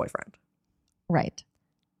boyfriend, ex-boyfriend. Right.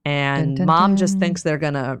 And mom just thinks they're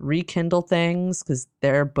going to rekindle things because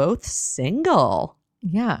they're both single.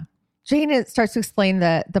 Yeah. Jane starts to explain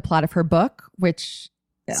the plot of her book, which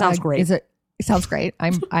sounds great. It sounds great.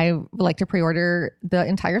 I would like to pre-order the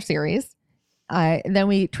entire series. Then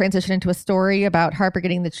we transition into a story about Harper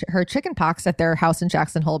getting her chicken pox at their house in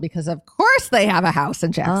Jackson Hole because of course they have a house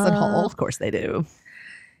in Jackson Hole. Of course they do.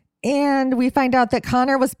 And we find out that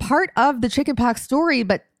Connor was part of the chickenpox story,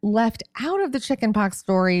 but left out of the chickenpox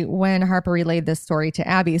story when Harper relayed this story to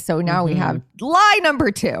Abby. So now we have lie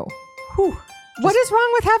number 2. What is wrong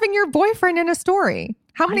with having your boyfriend in a story?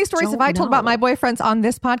 How many stories have I told about my boyfriends on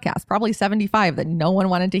this podcast? Probably 75 that no one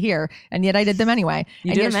wanted to hear. And yet I did them anyway.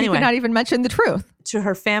 And yet she could not even mention the truth. To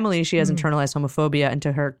her family, she has internalized homophobia. And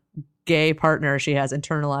to her gay partner, she has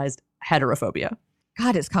internalized heterophobia.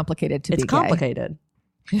 God, it's complicated to be gay. It's complicated.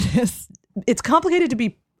 It's complicated to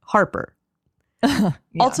be Harper. Yeah.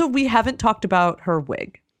 Also, we haven't talked about her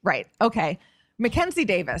wig. Right. Okay. Mackenzie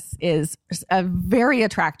Davis is a very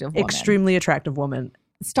attractive woman. Extremely attractive woman.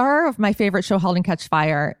 Star of my favorite show, *Halt and Catch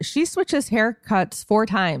Fire*. She switches haircuts 4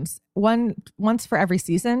 times. Once for every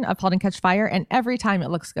season of *Halt and Catch Fire*, and every time it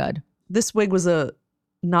looks good. This wig was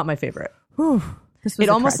not my favorite. Whew. It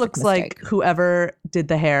almost looks like whoever did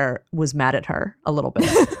the hair was mad at her a little bit.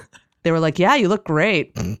 They were like, yeah, you look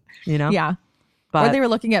great. You know? Yeah. Or they were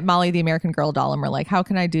looking at Molly, the American Girl doll, and were like, how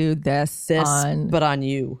can I do this but on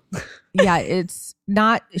you? Yeah, this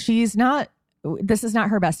is not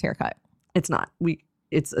her best haircut. It's not.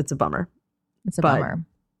 It's a bummer. It's a bummer.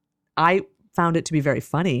 I found it to be very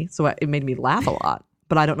funny, so it made me laugh a lot.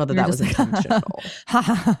 But I don't know that was intentional.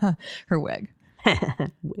 Her wig.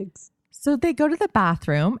 Wigs. So they go to the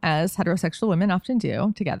bathroom, as heterosexual women often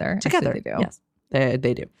do, together. Together, they do. Yes, they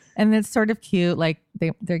do. And it's sort of cute. Like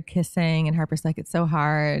they're kissing, and Harper's like, it's so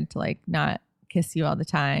hard to like not kiss you all the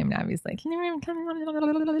time. And Abby's like,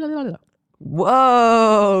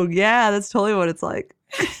 whoa, yeah, that's totally what it's like.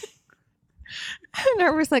 And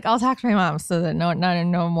Harper's like, I'll talk to my mom so that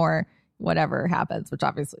no more whatever happens, which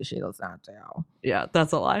obviously she does not do. Yeah,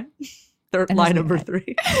 that's a lie. Lie number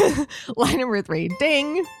 3. Lie number 3.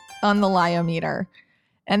 Ding on the lie-o-meter.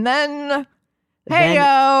 And then,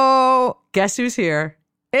 hey-o. Guess who's here?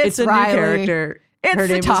 It's a Riley. New character. Her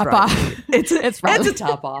name is Riley. It's Riley. It's a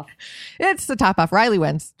top off. It's the top off. Riley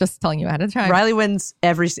wins. Just telling you ahead of time. Riley wins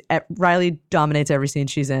Riley dominates every scene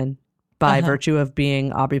she's in by virtue of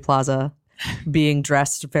being Aubrey Plaza, being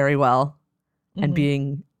dressed very well, and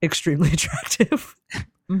being extremely attractive.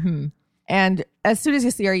 Mm-hmm. And as soon as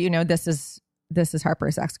you see her, you know this is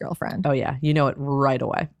Harper's ex-girlfriend. Oh yeah, you know it right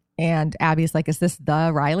away. And Abby's like, is this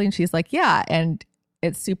the Riley? And she's like, yeah. And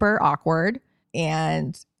it's super awkward.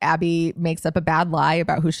 And Abby makes up a bad lie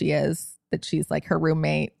about who she is, that she's like her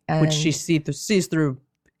roommate. And which she sees through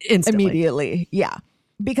instantly. Immediately. Yeah.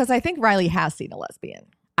 Because I think Riley has seen a lesbian.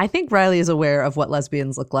 I think Riley is aware of what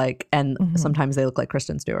lesbians look like. And sometimes they look like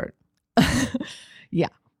Kristen Stewart. Yeah.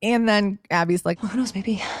 And then Abby's like, well, who knows,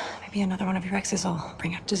 maybe another one of your exes will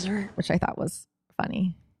bring up dessert. Which I thought was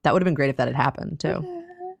funny. That would have been great if that had happened too.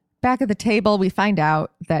 Back at the table, we find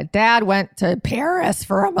out that Dad went to Paris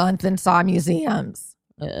for a month and saw museums.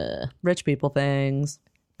 Rich people things.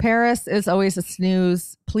 Paris is always a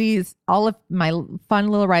snooze. Please, all of my fun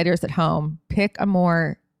little writers at home, pick a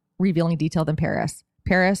more revealing detail than Paris.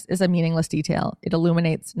 Paris is a meaningless detail. It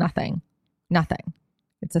illuminates nothing. Nothing.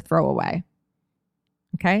 It's a throwaway.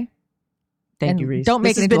 Okay? Thank you, Reese. Don't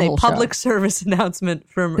make this it has into been a public service announcement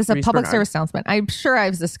from This is a Reese public Bernard. service announcement. I'm sure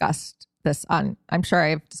I've discussed this on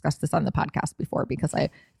the podcast before because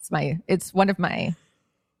it's one of my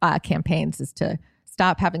campaigns is to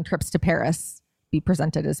stop having trips to Paris be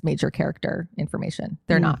presented as major character information.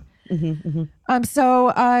 They're not.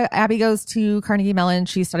 So Abby goes to Carnegie Mellon.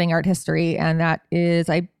 She's studying art history, and that is,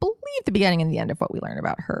 I believe, the beginning and the end of what we learn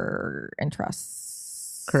about her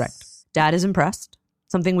interests. Correct. Dad is impressed.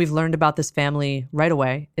 Something we've learned about this family right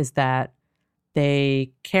away is that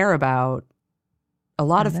they care about a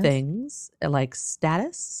lot of things like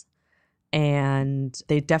status, and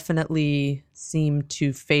they definitely seem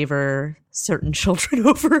to favor certain children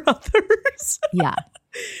over others. Yeah.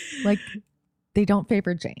 Like they don't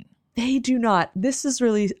favor Jane. They do not. This is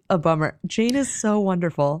really a bummer. Jane is so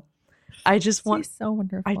wonderful. She's so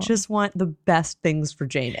wonderful. I just want the best things for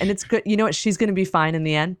Jane. And it's good. You know what? She's going to be fine in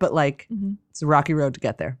the end, but like it's a rocky road to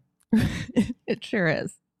get there. It sure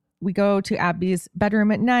is. We go to Abby's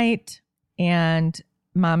bedroom at night and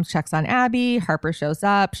Mom checks on Abby. Harper shows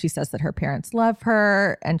up. She says that her parents love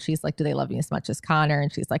her. And she's like, do they love me as much as Connor?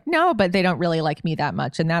 And she's like, no, but they don't really like me that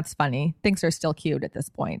much. And that's funny. Things are still cute at this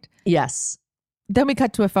point. Yes. Then we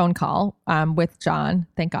cut to a phone call with John.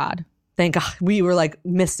 Thank God. Thank God. We were like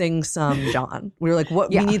missing some John. We were like, what?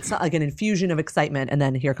 We need like an infusion of excitement. And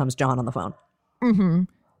then here comes John on the phone.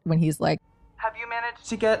 When he's like, have you managed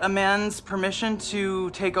to get a man's permission to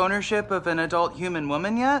take ownership of an adult human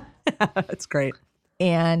woman yet? That's great.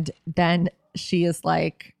 And then she is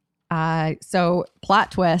like, so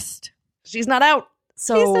plot twist. She's not out.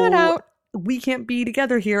 So she's not out. We can't be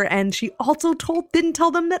together here. And she also didn't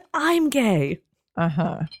tell them that I'm gay.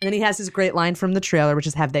 And then he has his great line from the trailer, which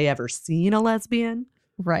is, have they ever seen a lesbian?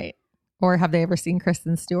 Right. Or have they ever seen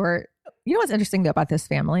Kristen Stewart? You know what's interesting though about this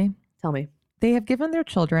family? Tell me. They have given their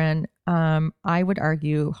children, I would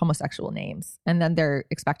argue, homosexual names. And then they're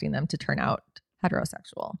expecting them to turn out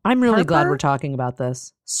heterosexual. I'm really glad we're talking about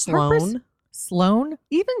this. Sloan?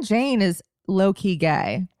 Even Jane is low-key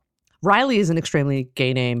gay. Riley is an extremely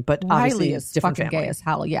gay name, but obviously Riley is different fucking family. gay as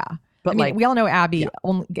hell, yeah. But I mean, like, we all know Abby.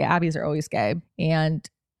 Only Abbies are always gay. And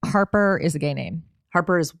Harper is a gay name.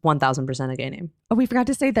 Harper is 1,000% a gay name. Oh, we forgot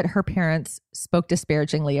to say that her parents spoke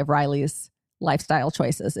disparagingly of Riley's lifestyle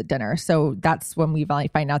choices at dinner. So that's when we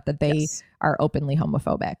find out that they are openly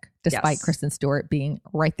homophobic, despite Kristen Stewart being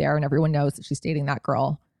right there. And everyone knows that she's dating that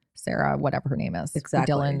girl, Sarah, whatever her name is.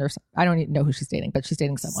 Exactly. Dylan, or I don't even know who she's dating, but she's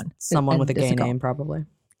dating someone. Someone with a gay name, probably.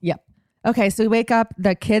 Yep. Okay, so we wake up.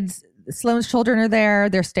 The kids, Sloane's children are there.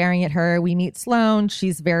 They're staring at her. We meet Sloane.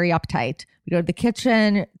 She's very uptight. We go to the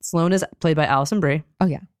kitchen. Sloane is played by Alison Brie. Oh,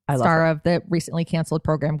 yeah. I love Star her. of the recently canceled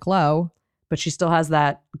program Glow. But she still has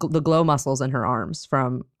the glow muscles in her arms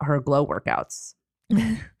from her glow workouts.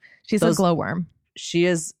 She's a glowworm. She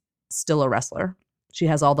is still a wrestler. She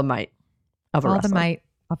has all the might of a wrestler. All the might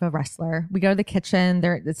of a wrestler. We go to the kitchen.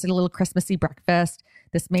 It's a little Christmassy breakfast.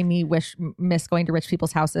 This made me miss going to rich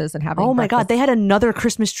people's houses and having my breakfast. God. They had another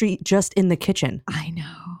Christmas tree just in the kitchen. I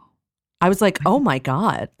know. I was like, oh my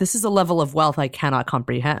God, this is a level of wealth I cannot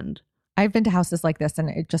comprehend. I've been to houses like this and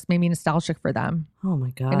it just made me nostalgic for them. Oh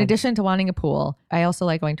my God. In addition to wanting a pool, I also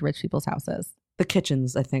like going to rich people's houses. The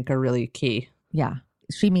kitchens, I think, are really key. Yeah.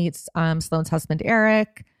 She meets Sloane's husband,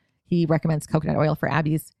 Eric. He recommends coconut oil for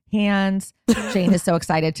Abby's hands. Jane is so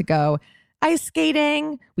excited to go ice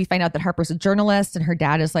skating. We find out that Harper's a journalist and her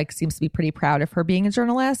dad seems to be pretty proud of her being a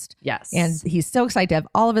journalist. Yes. And he's so excited to have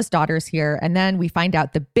all of his daughters here. And then we find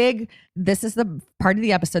out this is the part of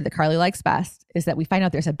the episode that Carly likes best, is that we find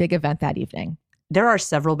out there's a big event that evening. There are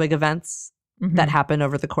several big events that happen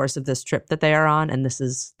over the course of this trip that they are on. And this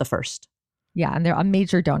is the first. Yeah. And a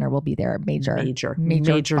major donor will be there. Major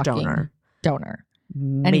donor.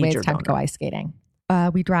 Anyway, it's time to go ice skating.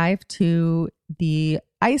 We drive to the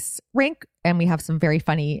ice rink and we have some very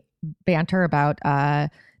funny banter about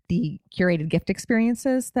the curated gift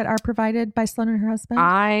experiences that are provided by Sloane and her husband.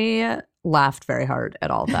 I laughed very hard at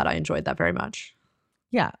all of that. I enjoyed that very much.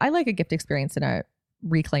 Yeah, I like a gift experience in a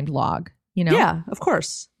reclaimed log, you know? Yeah, of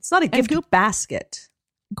course. It's not a gift basket.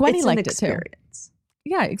 Gwenny liked it too.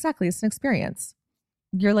 Yeah, exactly. It's an experience.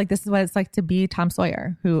 You're like, this is what it's like to be Tom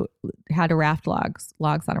Sawyer, who had to raft logs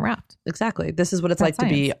on a raft. Exactly. This is what it's like to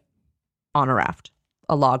be on a raft,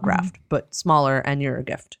 a log raft, but smaller, and you're a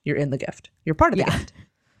gift. You're in the gift. You're part of the gift.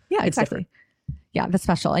 Yeah, exactly. Yeah, that's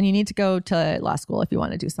special. And you need to go to law school if you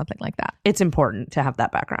want to do something like that. It's important to have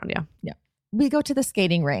that background. Yeah. Yeah. We go to the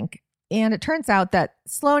skating rink And it turns out that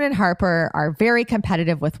Sloane and Harper are very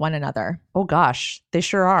competitive with one another. Oh, gosh. They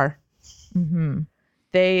sure are. Mm-hmm.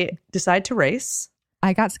 They decide to race.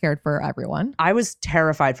 I got scared for everyone. I was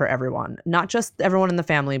terrified for everyone. Not just everyone in the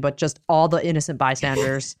family, but just all the innocent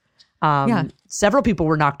bystanders. Several people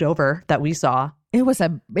were knocked over that we saw. It was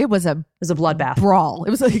a bloodbath. Brawl. It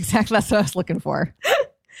was exactly that's what I was looking for.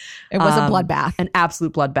 It was a bloodbath. An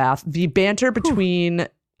absolute bloodbath. The banter between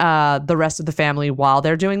the rest of the family while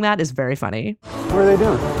they're doing that is very funny. What are they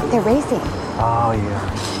doing? They're racing. Oh,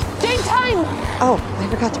 yeah. Date time! Oh, I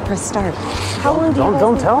forgot to press start. How long do you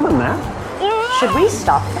Don't tell them that. Should we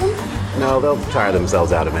stop them? No, they'll tire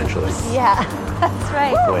themselves out eventually. Yeah, that's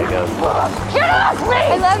right. That's the way it goes. Get off me!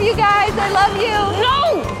 I love you guys. I love you.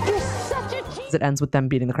 No! You're such a cheat. It ends with them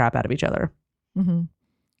beating the crap out of each other. Mm-hmm.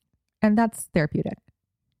 And that's therapeutic.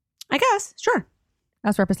 I guess. Sure.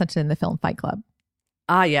 As represented in the film Fight Club.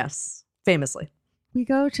 Ah, yes. Famously. We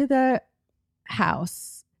go to the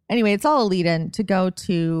house. Anyway, it's all a lead-in to go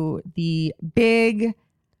to the big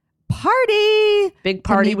party. Big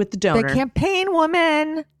party with the donor. The campaign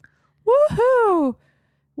woman. Woohoo.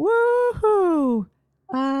 Woohoo.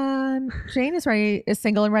 Jane is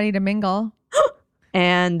single and ready to mingle.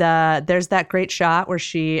 And there's that great shot where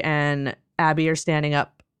she and Abby are standing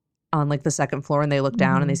up on like the second floor and they look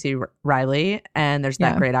down and they see Riley and there's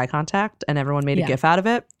that great eye contact and everyone made a gif out of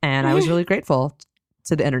it. And I was really grateful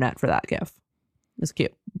to the internet for that gif. It was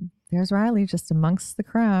cute. There's Riley just amongst the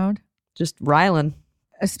crowd. Just Rylan.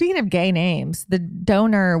 Speaking of gay names, the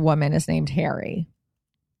donor woman is named Harry.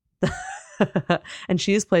 And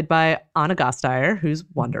she is played by Anna Gasteyer, who's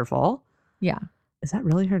wonderful. Yeah. Is that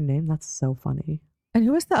really her name? That's so funny. And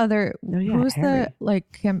who is the other? Oh, yeah, who is Harry. the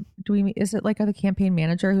like? Is it like the campaign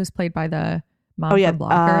manager who's played by the mom? Oh yeah, from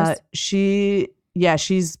Blockers?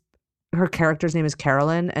 She's her character's name is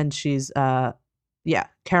Carolyn, and she's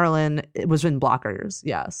Carolyn was in Blockers.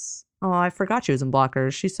 Yes. Oh, I forgot she was in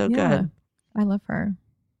Blockers. She's so good. I love her.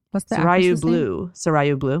 What's the Sarayu actress's name? Blue?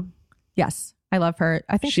 Sarayu Blue. Yes, I love her.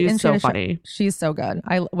 I think she's so funny. She's so good.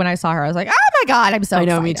 When I saw her, I was like, oh my god, I'm so. I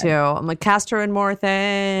know, excited. me too. I'm like, cast her in more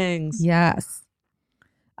things. Yes.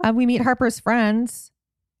 We meet Harper's friends.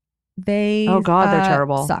 They they're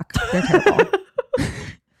terrible. Suck. They're terrible.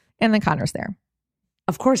 And then Connor's there.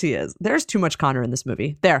 Of course he is. There's too much Connor in this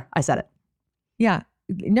movie. There, I said it. Yeah.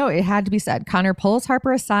 No, it had to be said. Connor pulls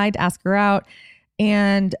Harper aside to ask her out.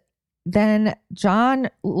 And then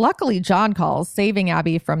luckily John calls, saving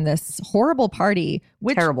Abby from this horrible party,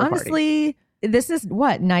 which Terrible honestly, this is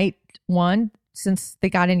what, night one since they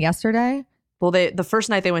got in yesterday? Well, the first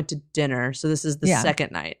night they went to dinner. So this is the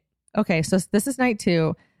second night. Okay. So this is night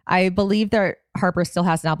two. I believe that Harper still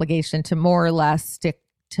has an obligation to more or less stick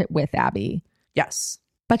with Abby. Yes.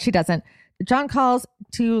 But she doesn't. John calls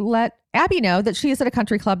to let Abby know that she is at a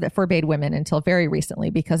country club that forbade women until very recently,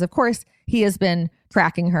 because of course he has been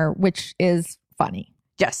tracking her, which is funny.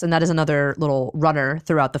 Yes, and that is another little runner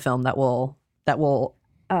throughout the film that will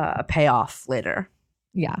pay off later.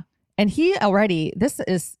 Yeah, and he already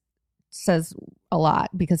says a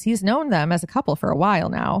lot because he's known them as a couple for a while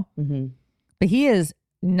now, but he is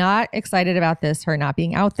not excited about her not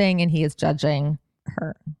being out thing, and he is judging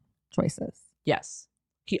her choices. Yes.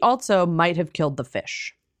 He also might have killed the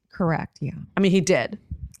fish. Correct. Yeah. I mean, he did.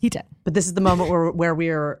 He did. But this is the moment where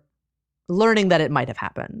we're learning that it might have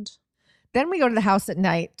happened. Then we go to the house at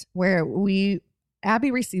night where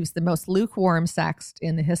Abby receives the most lukewarm sext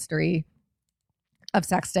in the history of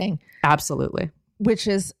sexting. Absolutely. Which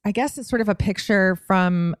is, I guess it's sort of a picture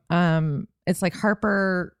from, it's like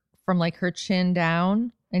Harper from like her chin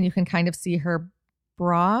down, and you can kind of see her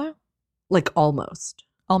bra. Like almost.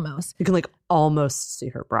 You can like almost see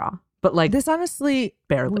her bra, but like this honestly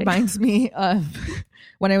barely reminds me of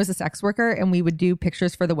when I was a sex worker and we would do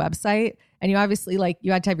pictures for the website, and you obviously like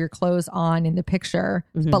you had to have your clothes on in the picture,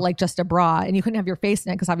 but like just a bra, and you couldn't have your face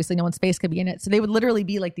in it because obviously no one's face could be in it. So they would literally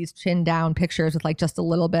be like these chin down pictures with like just a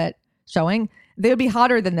little bit showing. They would be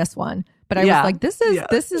hotter than this one, but I was like, this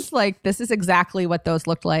is exactly what those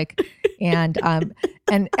looked like, and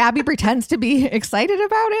Abby pretends to be excited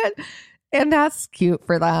about it. And that's cute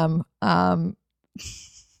for them. That's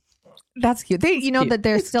cute. They, that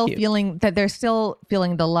they're still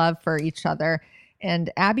feeling the love for each other. And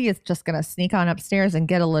Abby is just going to sneak on upstairs and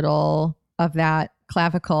get a little of that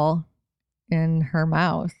clavicle in her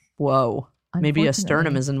mouth. Whoa. Maybe a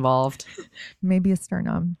sternum is involved. Maybe a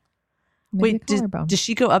sternum. Wait, does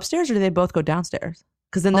she go upstairs or do they both go downstairs?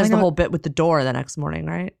 Because then there's the whole bit with the door the next morning,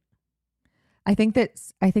 right? I think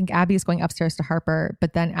Abby is going upstairs to Harper,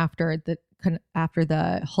 but then after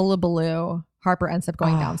the hullabaloo, Harper ends up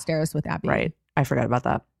going downstairs with Abby. Right. I forgot about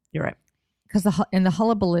that. You're right. because in the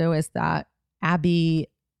hullabaloo is that Abby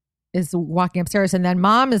is walking upstairs and then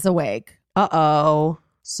mom is awake. Uh-oh.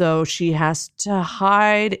 So she has to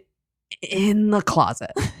hide in the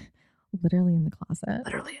closet. Literally in the closet.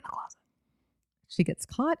 Literally in the closet. She gets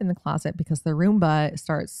caught in the closet because the Roomba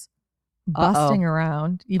starts busting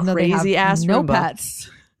around, even though they have no Roomba. Pets.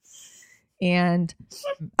 And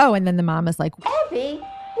then the mom is like, Abby,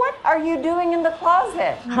 what are you doing in the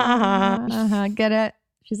closet? Get it?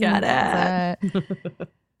 She's in the closet.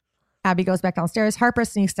 Abby goes back downstairs. Harper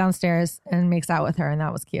sneaks downstairs and makes out with her, and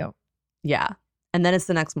that was cute. Yeah. And then it's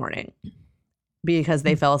the next morning because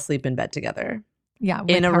they fell asleep in bed together. Yeah.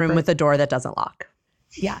 In a room with a door that doesn't lock.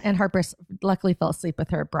 Yeah. And Harper luckily fell asleep with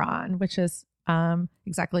her bra on, which is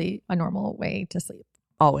exactly a normal way to sleep.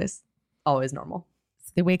 Always normal.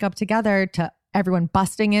 So they wake up together to everyone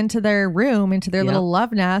busting into their room, into their little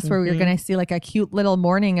love nest, where we're going to see like a cute little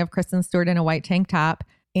morning of Kristen Stewart in a white tank top.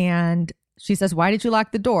 And she says, "Why did you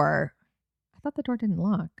lock the door?" I thought the door didn't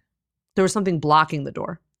lock. There was something blocking the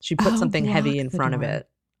door. She put something heavy in front of it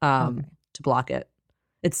to block it.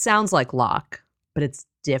 It sounds like lock, but it's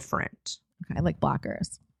different. Okay, like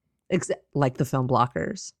Blockers. Like the film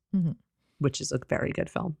Blockers, which is a very good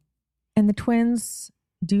film. And the twins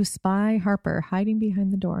do spy Harper hiding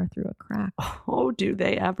behind the door through a crack. Oh, do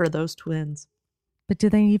they ever, those twins. But do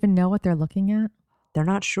they even know what they're looking at? They're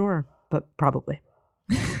not sure, but probably.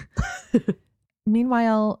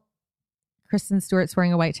 Meanwhile, Kristen Stewart's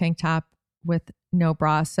wearing a white tank top with no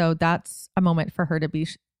bra. So that's a moment for her to be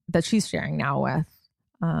that she's sharing now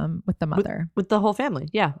with the mother. With the whole family.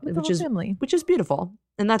 Yeah. Family. Which is beautiful.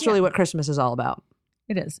 And that's really what Christmas is all about.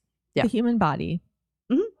 It is. Yeah. The human body.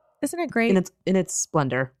 Mm-hmm. Isn't it great? In its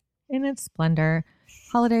splendor. In its splendor.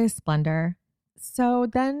 Holiday splendor. So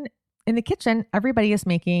then in the kitchen, everybody is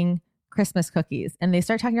making Christmas cookies. And they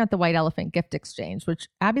start talking about the White Elephant gift exchange, which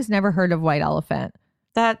Abby's never heard of White Elephant.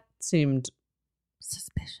 That seemed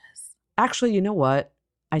suspicious. Actually, you know what?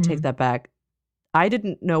 I take that back. I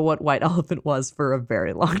didn't know what White Elephant was for a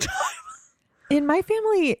very long time. In my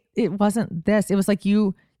family, it wasn't this. It was like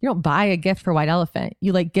you don't buy a gift for White Elephant.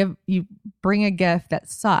 You bring a gift that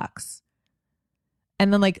sucks.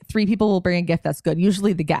 And then like 3 people will bring a gift that's good.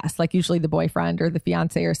 Usually the guest, like usually the boyfriend or the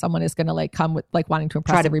fiance or someone is going to like come with like wanting to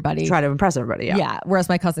impress everybody. Try to impress everybody. Yeah. Yeah. Whereas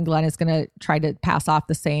my cousin Glenn is going to try to pass off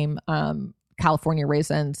the same California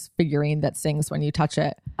Raisins figurine that sings when you touch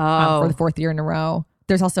it for the 4th year in a row.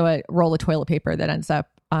 There's also a roll of toilet paper that ends up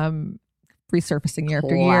resurfacing year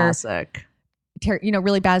after year. Classic.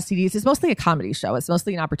 Really bad CDs. It's mostly a comedy show. It's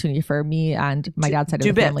mostly an opportunity for me and my dad's side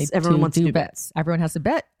of the family Everyone wants to do bits. Everyone has a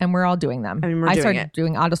bit, and we're all doing them. I started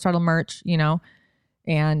doing Autostraddle merch,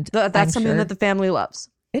 and that's something that the family loves.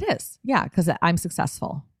 It is, yeah, because I'm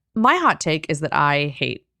successful. My hot take is that I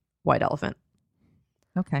hate White Elephant.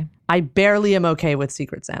 Okay. I barely am okay with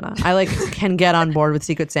Secret Santa. I can get on board with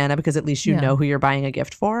Secret Santa because at least you know who you're buying a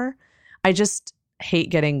gift for. I just hate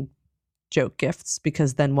getting joke gifts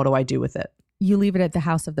because then what do I do with it? You leave it at the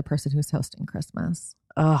house of the person who's hosting Christmas.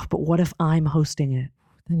 Oh, but what if I'm hosting it?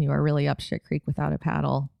 Then you are really up shit creek without a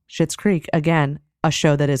paddle. Schitt's Creek, again, a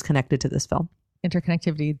show that is connected to this film.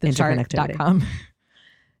 Interconnectivity, thechart.com.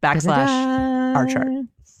 / our chart.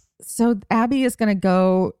 So Abby is going to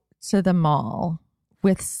go to the mall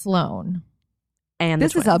with Sloane. And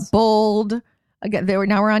this is a bold, again,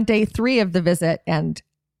 now we're on day 3 of the visit, and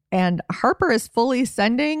Harper is fully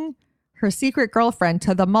sending her secret girlfriend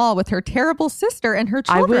to the mall with her terrible sister and her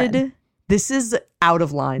children. This is out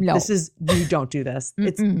of line. No. You don't do this.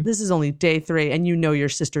 This is only day 3 and you know your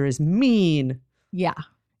sister is mean. Yeah.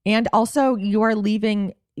 And also you are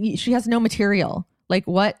leaving, she has no material. Like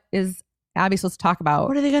what is Abby supposed to talk about?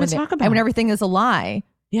 What are they going to talk about? And when everything is a lie.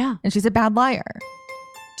 Yeah. And she's a bad liar.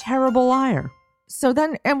 Terrible liar. So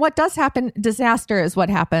then, and what does happen? Disaster is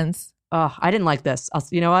what happens. Oh, I didn't like this.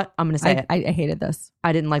 You know what? I'm going to say it. I hated this.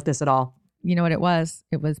 I didn't like this at all. You know what it was?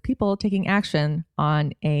 It was people taking action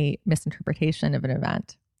on a misinterpretation of an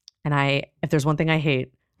event. And if there's one thing I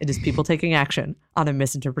hate, it is people taking action on a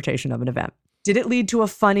misinterpretation of an event. Did it lead to a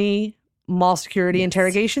funny mall security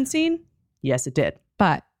interrogation scene? Yes, it did.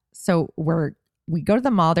 But so we go to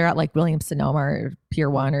the mall. They're at like Williams-Sonoma or Pier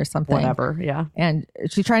 1 or something. Whatever, yeah. And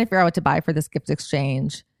she's trying to figure out what to buy for this gift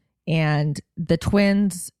exchange. And the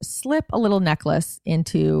twins slip a little necklace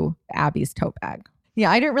into Abby's tote bag.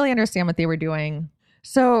 Yeah, I didn't really understand what they were doing.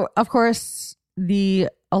 So, of course, the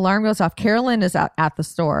alarm goes off. Carolyn is at the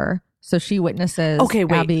store. So she witnesses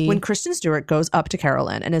Abby. When Kristen Stewart goes up to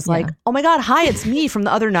Carolyn and is like, oh my God, hi, it's me from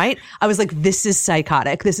the other night. I was like, this is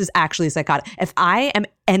psychotic. This is actually psychotic. If I am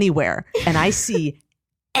anywhere and I see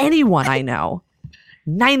anyone I know,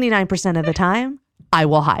 99% of the time, I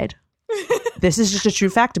will hide. This is just a true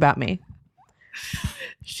fact about me.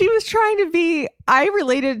 She was trying to be, I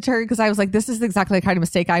related to her because I was like, this is exactly the kind of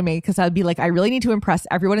mistake I made, because I'd be like, I really need to impress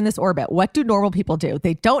everyone in this orbit. What do normal people do?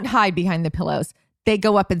 They don't hide behind the pillows. They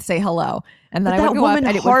go up and say hello. And then I would go up and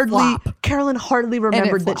it would flop. Carolyn hardly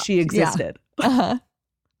remembered that she existed. Yeah.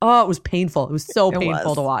 Oh, it was painful. It was so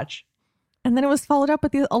painful to watch. And then it was followed up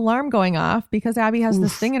with the alarm going off because Abby has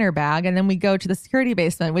this thing in her bag. And then we go to the security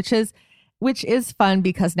basement, which is fun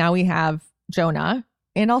because now we have Jonah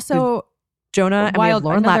and also... Jonah and we have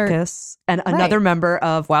Lauren Lapkus and another member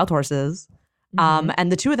of Wild Horses.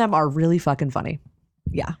 And the two of them are really fucking funny.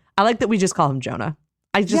 Yeah. I like that we just call him Jonah.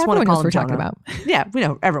 I just want to call him Jonah. About. Yeah, we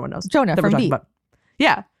know. Everyone knows. Jonah from Veep.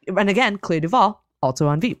 Yeah. And again, Clea Duvall, also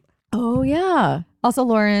on Veep. Oh, yeah. Also,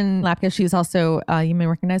 Lauren Lapkus, she's also, you may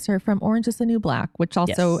recognize her from Orange is the New Black, which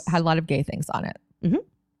also had a lot of gay things on it.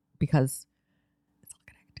 Because it's all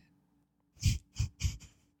connected.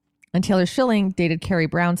 And Taylor Schilling dated Carrie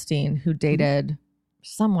Brownstein, who dated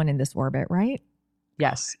someone in this orbit, right?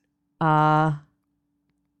 Yes.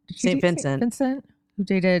 St. Vincent, who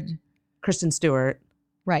dated Kristen Stewart.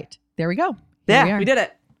 Right. There we go. Yeah, we did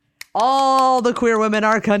it. All the queer women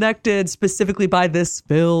are connected specifically by this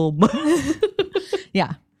film.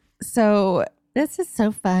 Yeah. So this is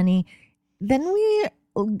so funny. Then we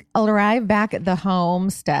arrive back at the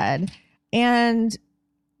homestead and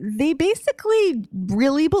they basically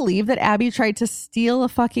really believe that Abby tried to steal a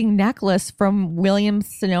fucking necklace from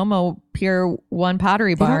Williams Sonoma Pier 1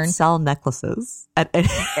 Pottery Barn. They don't sell necklaces at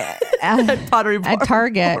Pottery Barn. At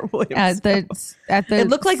Target. At the it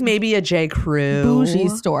looked like maybe a J. Crew. Bougie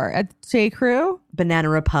store. At J. Crew? Banana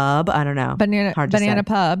Repub. I don't know. Banana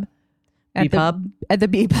Pub. B-Pub? At the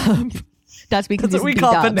B-Pub. That's because what we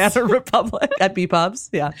call Banana Republic at B-Pubs.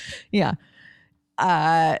 Yeah. Yeah.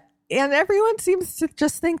 And everyone seems to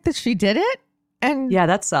just think that she did it. And yeah,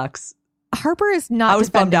 that sucks. Harper is not. I was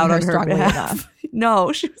bummed out on her strongly enough.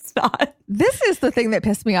 No, she was not. This is the thing that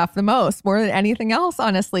pissed me off the most, more than anything else.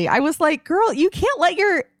 Honestly, I was like, "Girl, you can't let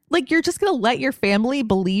you're just gonna let your family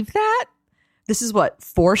believe that." This is what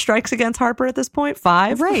 4 strikes against Harper at this point.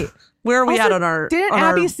 5, right? Where are we at on our? Didn't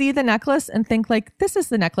Abby see the necklace and think like, "This is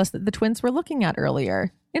the necklace that the twins were looking at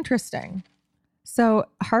earlier"? Interesting. So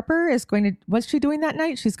Harper is going to, what's she doing that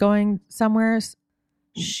night? She's going somewhere.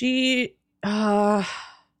 She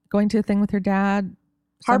going to a thing with her dad.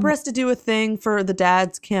 Harper has to do a thing for the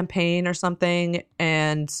dad's campaign or something.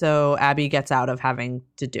 And so Abby gets out of having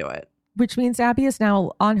to do it. Which means Abby is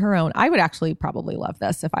now on her own. I would actually probably love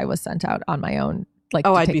this if I was sent out on my own. Like,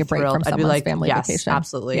 to I'd take be a break thrilled. from someone's like, family yes, vacation.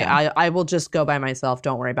 Absolutely. Yeah. I will just go by myself.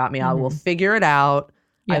 Don't worry about me. I will figure it out.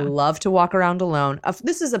 Yeah. I love to walk around alone.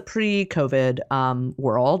 This is a pre-COVID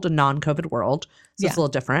world, a non-COVID world. So it's a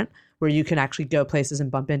little different, where you can actually go places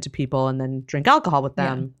and bump into people and then drink alcohol with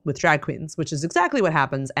them with drag queens, which is exactly what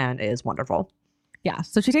happens and is wonderful. Yeah.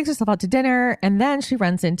 So she takes herself out to dinner and then she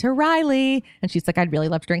runs into Riley and she's like, I'd really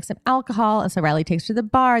love to drink some alcohol. And so Riley takes her to the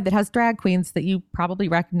bar that has drag queens that you probably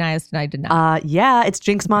recognized and I did not. Yeah, it's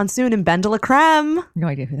Jinx Monsoon and Ben de la Creme. No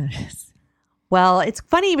idea who that is. Well, it's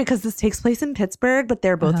funny because this takes place in Pittsburgh, but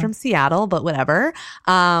they're both from Seattle, but whatever.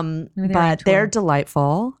 But they're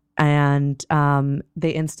delightful and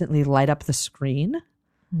they instantly light up the screen.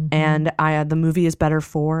 And the movie is better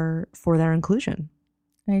for their inclusion.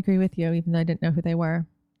 I agree with you, even though I didn't know who they were.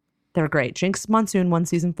 They're great. Jinx Monsoon won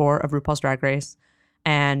season 4 of RuPaul's Drag Race.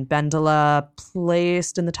 And Bendela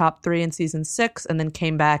placed in the top 3 in season 6 and then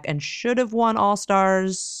came back and should have won All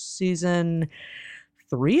Stars season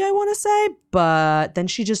 3, I want to say. But then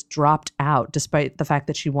she just dropped out despite the fact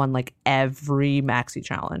that she won like every maxi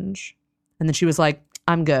challenge. And then she was like,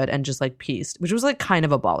 I'm good. And just like pieced, which was like kind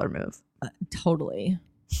of a baller move. Totally.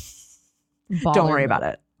 Don't worry about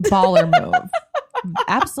it. Baller move.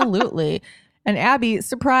 Absolutely. And Abby,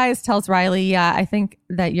 surprise, tells Riley, yeah, I think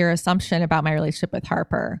that your assumption about my relationship with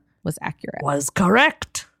Harper was accurate. Was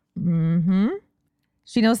correct. Mm-hmm.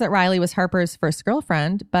 She knows that Riley was Harper's first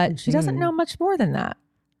girlfriend, but she doesn't know much more than that.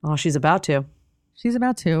 Oh, she's about to. She's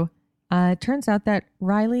about to. It turns out that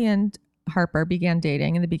Riley and Harper began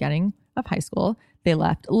dating in the beginning of high school. They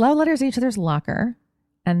left love letters in each other's locker.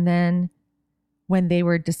 And then when they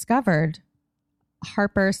were discovered,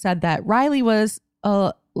 Harper said that Riley was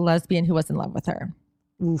a lesbian who was in love with her.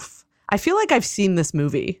 Oof. I feel like I've seen this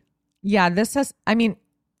movie. Yeah, this has, I mean,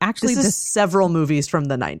 actually this is several movies from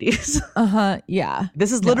the 90s. Yeah.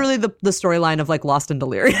 This is literally the storyline of like Lost and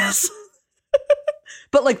Delirious.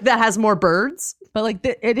 But like that has more birds. But like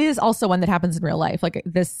it is also one that happens in real life. Like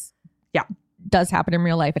this does happen in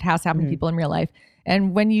real life. It has happened to people in real life.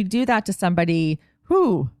 And when you do that to somebody,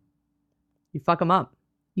 you fuck them up.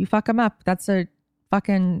 You fuck them up. That's a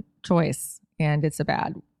fucking choice. and it's a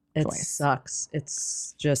bad It choice. sucks. It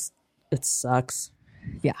sucks.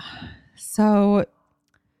 Yeah. So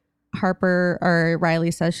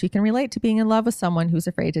Riley says she can relate to being in love with someone who's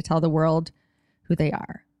afraid to tell the world who they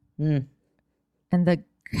are. And the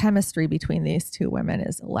chemistry between these two women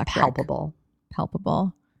is electric.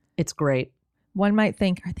 Palpable. It's great. One might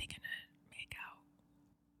think, are they going to make out?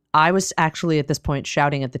 I was actually at this point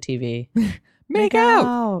shouting at the TV. Make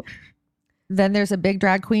out. Then there's a big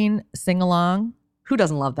drag queen sing along. Who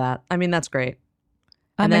doesn't love that? I mean, that's great.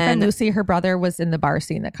 My friend Lucy, her brother, was in the bar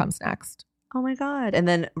scene that comes next. Oh my God. And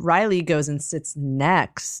then Riley goes and sits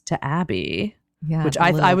next to Abby. Yeah. Which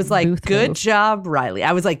I was like, good job, Riley.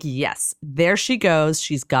 I was like, yes, there she goes.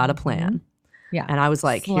 She's got a plan. Yeah. And I was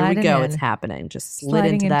like, here we go. It's happening. Just slid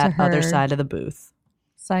into that other side of the booth.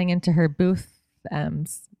 Sliding into her booth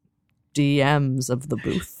DMs of the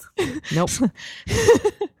booth. Nope.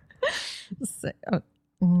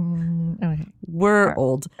 Okay. We're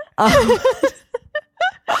old. I've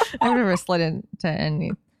never slid into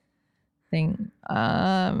anything.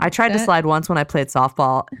 I tried to slide once when I played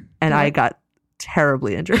softball, and I got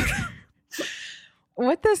terribly injured.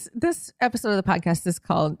 What this episode of the podcast is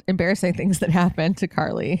called Embarrassing Things That Happened to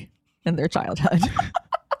Carly in Their Childhood.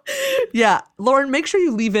 Yeah. Lauren, make sure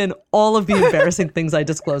you leave in all of the embarrassing things I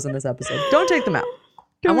disclose in this episode. Don't take them out.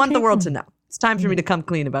 I want the world to know. It's time for me to come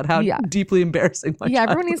clean about how deeply embarrassing my childhood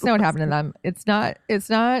everyone needs to know what happened to them. It's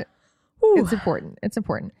important. It's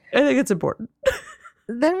important. I think it's important.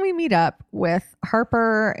 Then we meet up with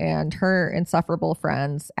Harper and her insufferable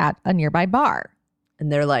friends at a nearby bar.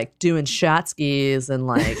 And they're like doing shot skis and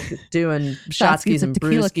like doing shot skis and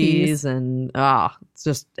brewskis and it's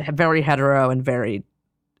just very hetero and very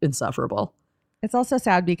insufferable. It's also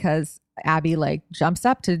sad because Abby like jumps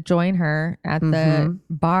up to join her at the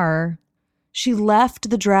bar. She left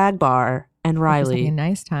the drag bar and Riley having a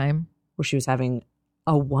nice time. Where she was having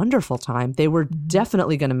a wonderful time. They were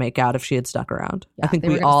definitely going to make out if she had stuck around. Yeah, I think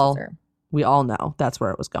we all know that's where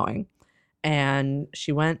it was going. And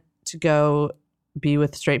she went to go be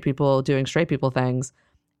with straight people doing straight people things.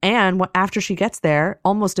 And after she gets there,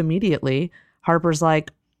 almost immediately, Harper's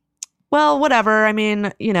like, well, whatever. I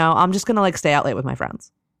mean, I'm just going to like stay out late with my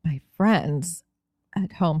friends. My friends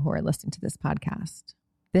at home who are listening to this podcast.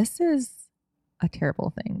 This is a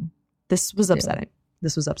terrible thing. This was upsetting.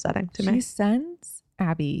 This was upsetting to me. She sends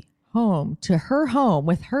Abby home to her home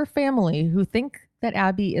with her family who think that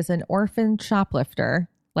Abby is an orphan shoplifter,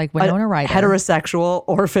 like Winona Ryder. Heterosexual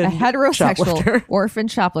orphan shoplifter. Orphan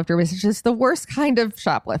shoplifter, which is just the worst kind of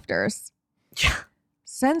shoplifters. Yeah.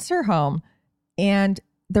 Sends her home. And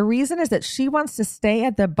the reason is that she wants to stay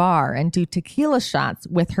at the bar and do tequila shots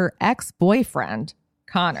with her ex-boyfriend,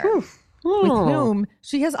 Connor, with whom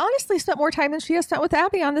she has honestly spent more time than she has spent with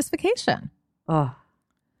Abby on this vacation.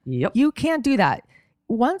 Yep. You can't do that.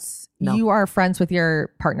 Once you are friends with your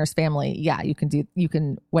partner's family, you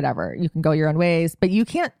can go your own ways, but you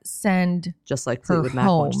can't send just like her Fleetwood Mac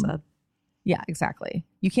once said. Yeah, exactly.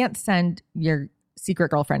 You can't send your secret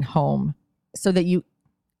girlfriend home so that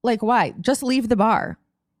why? Just leave the bar.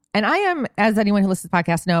 And I am, as anyone who listens to the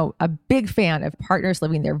podcast know, a big fan of partners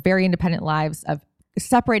living their very independent lives, of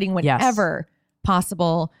separating whenever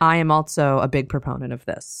possible. I am also a big proponent of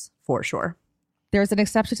this, for sure. There's an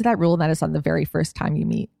exception to that rule, and that is on the very first time you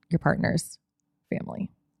meet your partner's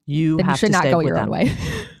family. You should not go your own way.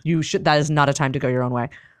 You should. That is not a time to go your own way.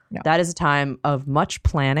 No. That is a time of much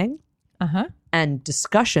planning and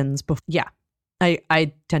discussions.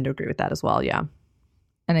 I tend to agree with that as well. Yeah.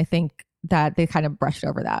 And I think that they kind of brushed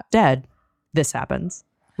over that. This happens,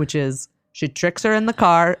 which is she tricks her in the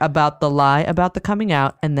car about the lie about the coming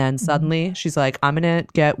out. And then suddenly she's like, I'm going to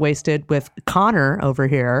get wasted with Connor over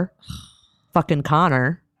here. Fucking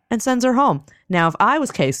Connor, and sends her home. Now, if I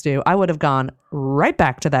was K-Stu, I would have gone right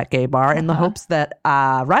back to that gay bar in the hopes that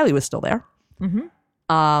Riley was still there.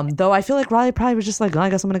 Though I feel like Riley probably was just like, I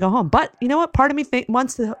guess I'm going to go home. But you know what? Part of me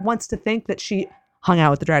wants to think that she hung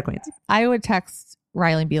out with the drag queens. I would text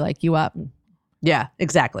Riley and be like, "You up?" Yeah,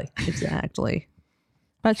 exactly.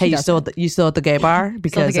 But hey, you still at the gay bar?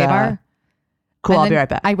 Because gay bar. Cool. I'll be right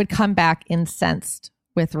back. I would come back incensed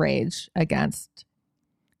with rage against.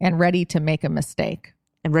 And ready to make a mistake.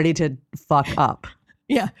 And ready to fuck up.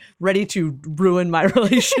 Yeah. Ready to ruin my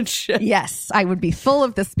relationship. Yes. I would be full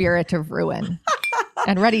of the spirit of ruin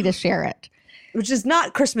and ready to share it. Which is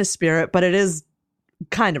not Christmas spirit, but it is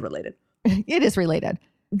kind of related. It is related.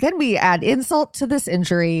 Then we add insult to this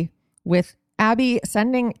injury with Abby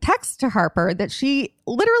sending texts to Harper that she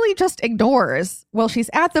literally just ignores while she's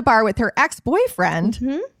at the bar with her ex-boyfriend.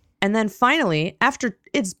 And then finally, after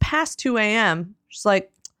it's past 2 a.m., she's like,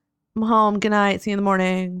 I'm home. Good night. See you in the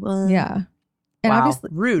morning. Yeah. And wow. obviously,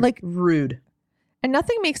 Rude. And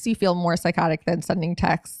nothing makes you feel more psychotic than sending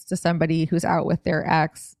texts to somebody who's out with their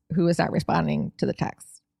ex who is not responding to the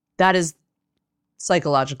text. That is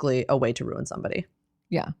psychologically a way to ruin somebody.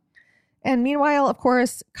 Yeah. And meanwhile, of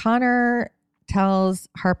course, Connor tells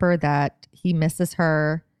Harper that he misses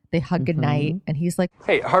her. They hug goodnight. And he's like,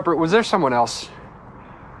 hey, Harper, was there someone else?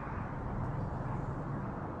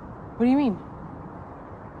 What do you mean?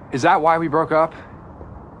 Is that why we broke up?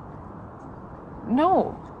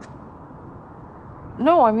 No.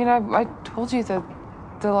 No, I mean, I told you that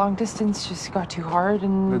the long distance just got too hard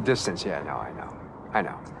and... The distance, yeah, no, I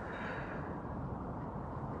know.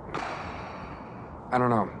 I don't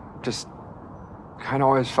know, just kind of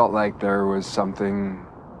always felt like there was something...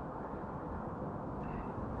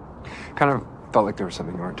 Kind of felt like there was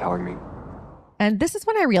something you weren't telling me. And this is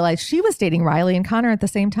when I realized she was dating Riley and Connor at the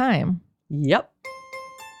same time. Yep.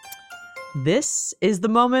 This is the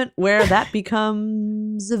moment where that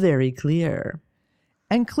becomes very clear.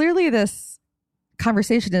 And clearly this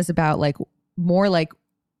conversation is about more like,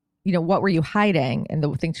 what were you hiding? And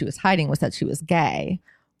the thing she was hiding was that she was gay.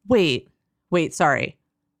 Wait, sorry.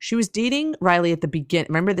 She was dating Riley at the beginning.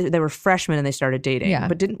 Remember they were freshmen and they started dating. Yeah.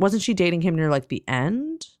 But wasn't she dating him near the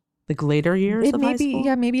end? Later years of high school?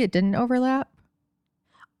 Yeah, maybe it didn't overlap.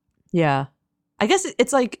 Yeah. I guess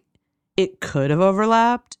it's it could have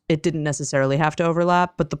overlapped. It didn't necessarily have to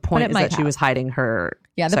overlap, but the point is that she was hiding her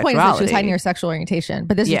the point is that she was hiding her sexual orientation.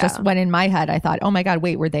 But this is just when in my head I thought, oh my God,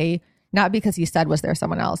 wait, were they, not because he said was there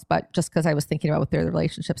someone else, but just because I was thinking about their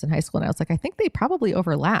relationships in high school and I was like, I think they probably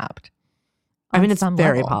overlapped. I mean, it's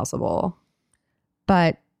very possible.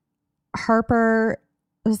 But Harper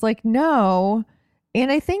was like, no. And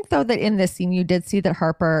I think, though, that in this scene, you did see that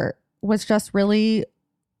Harper was just really,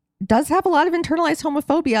 does have a lot of internalized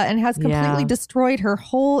homophobia and has completely destroyed her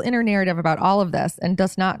whole inner narrative about all of this and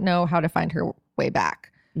does not know how to find her way back.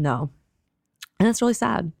 No. And it's really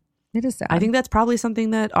sad. It is sad. I think that's probably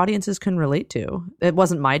something that audiences can relate to. It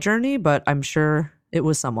wasn't my journey, but I'm sure it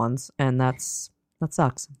was someone's. And that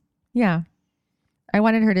sucks. Yeah. I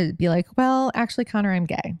wanted her to be like, well, actually, Connor, I'm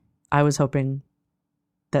gay. I was hoping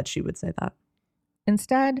that she would say that.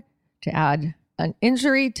 Instead, to add an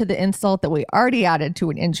injury to the insult that we already added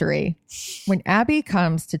to an injury, when Abby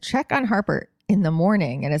comes to check on Harper in the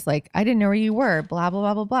morning and is like, I didn't know where you were, blah, blah,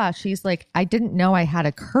 blah, blah, blah. She's like, I didn't know I had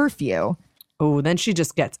a curfew. Oh, then she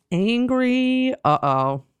just gets angry.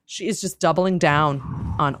 Uh-oh. She is just doubling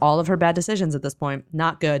down on all of her bad decisions at this point.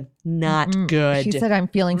 Not good. Not good. She said, I'm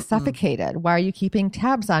feeling suffocated. Why are you keeping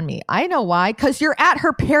tabs on me? I know why. Because you're at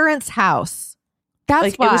her parents' house.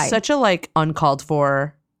 That's why. It was such a uncalled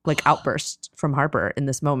for outburst from Harper in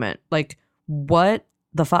this moment. What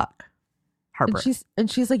the fuck, Harper?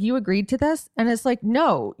 And she's like, you agreed to this? And it's like,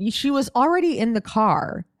 no, she was already in the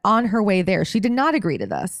car on her way there. She did not agree to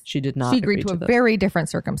this. She did not. She agreed to a very different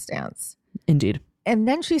circumstance. Indeed. And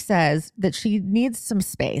then she says that she needs some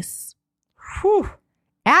space. Whew.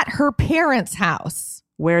 At her parents' house.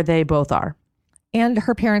 Where they both are. And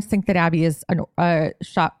her parents think that Abby is a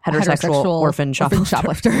heterosexual orphan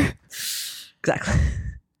shoplifter. Exactly.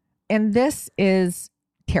 And this is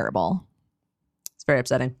terrible. It's very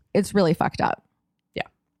upsetting. It's really fucked up. Yeah.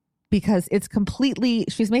 Because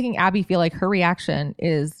she's making Abby feel like her reaction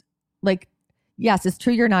is yes, it's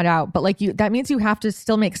true you're not out, but that means you have to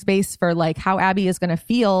still make space for how Abby is going to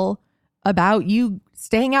feel about you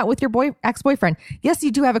staying out with your ex-boyfriend. Yes,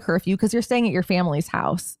 you do have a curfew because you're staying at your family's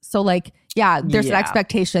house. So there's an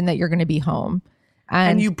expectation that you're going to be home.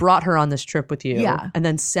 And you brought her on this trip with you. Yeah. And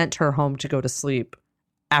then sent her home to go to sleep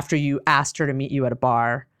after you asked her to meet you at a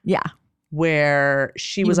bar. Yeah. Where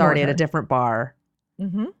she was already at a different bar.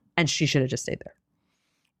 Mm-hmm. And she should have just stayed there.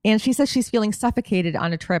 And she says she's feeling suffocated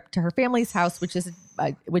on a trip to her family's house, which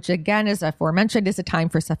again, is aforementioned, is a time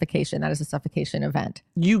for suffocation. That is a suffocation event.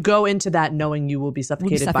 You go into that knowing you will be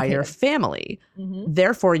suffocated by your family. Mm-hmm.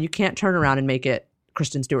 Therefore, you can't turn around and make it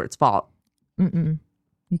Kristen Stewart's fault. You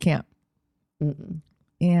can't. Mm-mm.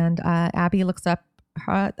 And Abby looks up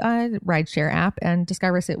a rideshare app and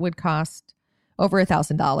discovers it would cost over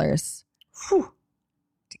 $1,000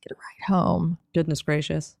 to get a ride home. Goodness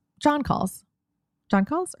gracious. John calls. John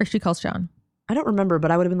calls or she calls John? I don't remember,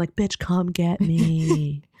 but I would have been like, bitch, come get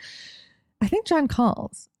me. I think John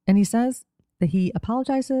calls and he says that he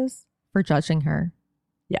apologizes for judging her.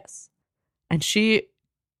 Yes. And she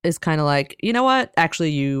is kind of like, you know what?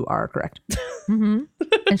 Actually, you are correct. Mm-hmm.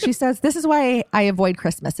 And she says, this is why I avoid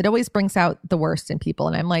Christmas. It always brings out the worst in people.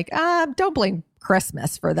 And I'm like, don't blame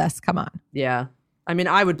Christmas for this. Come on. Yeah. I mean,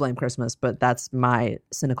 I would blame Christmas, but that's my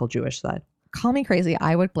cynical Jewish side. Call me crazy.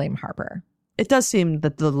 I would blame Harper. It does seem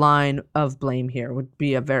that the line of blame here would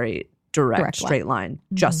be a very direct straight line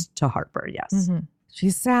just to Harper. Yes.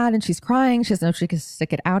 She's sad and she's crying. She doesn't know if she can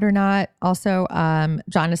stick it out or not. Also,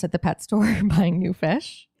 John is at the pet store buying new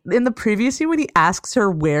fish. In the previous scene, when he asks her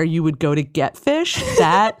where you would go to get fish,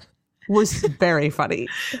 that was very funny.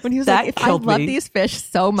 When he was like, I love these fish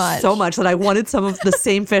so much that I wanted some of the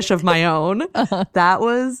same fish of my own. I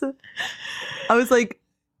was like,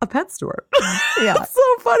 a pet store. Yeah. It's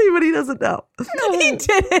so funny, but he doesn't know. He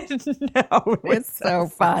didn't know. It's so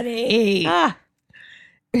funny.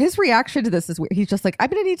 His reaction to this is weird. He's just like, I'm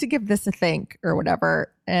going to need to give this a think or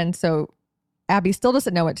whatever. And so Abby still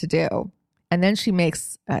doesn't know what to do. And then she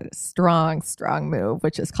makes a strong move,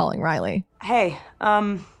 which is calling Riley. Hey,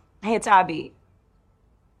 it's Abby.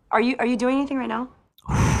 Are you doing anything right now?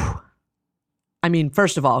 I mean,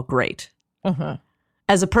 first of all, great.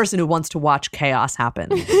 As a person who wants to watch chaos happen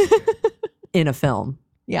in a film.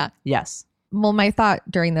 Yeah. Yes. Well, my thought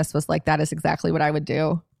during this was like, that is exactly what I would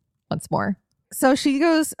do once more. So she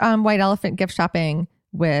goes White Elephant gift shopping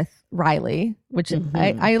with Riley, which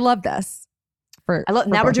I love this.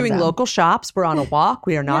 Now we're doing local shops. We're on a walk.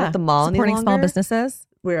 We are not at the mall supporting any longer. Small businesses.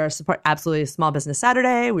 We are absolutely Small Business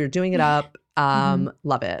Saturday. We're doing it up.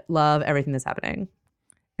 Love it. Love everything that's happening.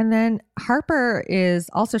 And then Harper is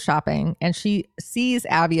also shopping and she sees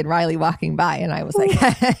Abby and Riley walking by. And I was like,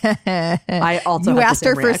 I also you asked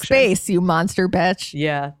her for space, you monster bitch.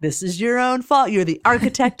 Yeah, this is your own fault. You're the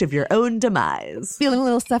architect of your own demise. Feeling a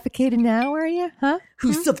little suffocated now, are you? Huh?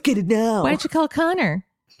 Who's suffocated now? Why don't you call Connor?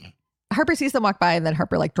 Harper sees them walk by and then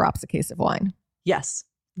Harper like drops a case of wine. Yes.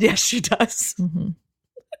 Yes, she does.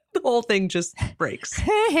 The whole thing just breaks.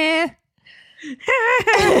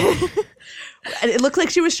 And it looked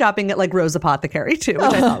like she was shopping at like Rose Apothecary too, which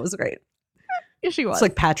I thought was great. Yeah, she was. It's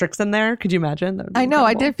like Patrick's in there. Could you imagine? I know. Incredible.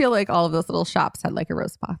 I did feel like all of those little shops had like a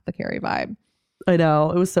Rose Apothecary vibe. I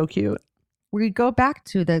know. It was so cute. We go back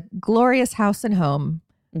to the glorious house and home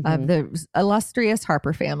of the illustrious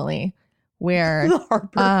Harper family, where the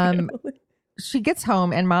Harper family. She gets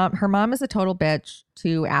home and her mom is a total bitch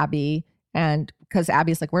to Abby. And because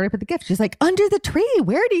Abby's like, where do I put the gift? She's like, under the tree.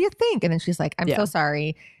 Where do you think? And then she's like, I'm so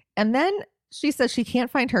sorry. And then she says she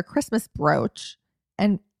can't find her Christmas brooch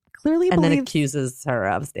and clearly then accuses her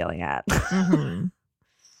of stealing it.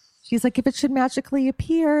 She's like, if it should magically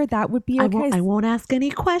appear, that would be okay. I won't ask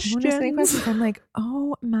any questions. I'm like,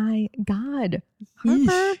 oh my God.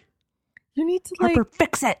 Harper, you need to Harper,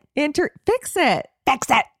 fix it. Fix it. Fix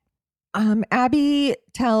it. Abby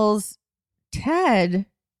tells Ted,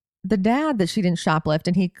 the dad, that she didn't shoplift,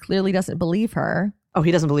 and he clearly doesn't believe her. Oh,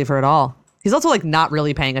 he doesn't believe her at all. He's also like not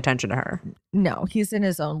really paying attention to her. No, he's in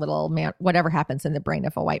his own little man. Whatever happens in the brain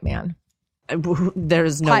of a white man,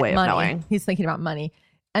 there's no way of knowing. He's thinking about money,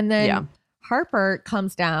 and then Harper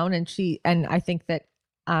comes down, and I think that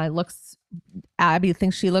Abby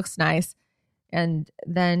thinks she looks nice, and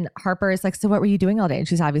then Harper is like, "So what were you doing all day?" And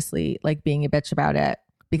she's obviously like being a bitch about it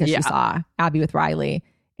because she saw Abby with Riley,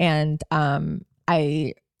 and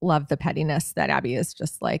I love the pettiness that Abby is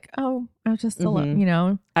just like, oh, I was just alone, you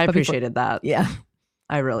know. I appreciated that. Yeah,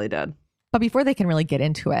 I really did. But before they can really get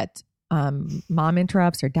into it, mom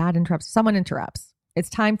interrupts or dad interrupts. Someone interrupts. It's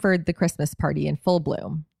time for the Christmas party in full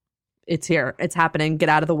bloom. It's here. It's happening. Get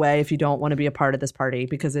out of the way if you don't want to be a part of this party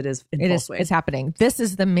because it is in full swing. It's happening. This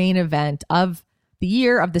is the main event of the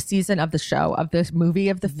year, of the season, of the show, of this movie,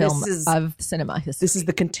 of the film, of cinema history. This is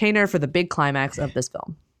the container for the big climax of this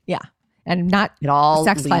film. Yeah. And not it all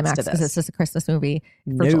sex climax because it's just a Christmas movie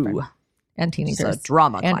for children and teenagers. It's a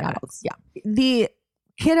drama and climax. Adults. Yeah. The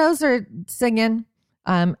kiddos are singing.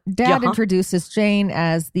 Dad introduces Jane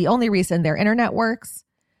as the only reason their internet works.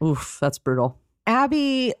 Oof, that's brutal.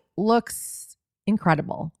 Abby looks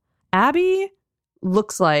incredible. Abby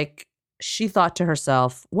looks like she thought to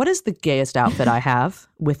herself, what is the gayest outfit I have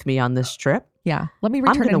with me on this trip? Yeah. Let me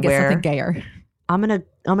return and get something gayer. I'm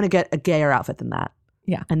gonna get a gayer outfit than that.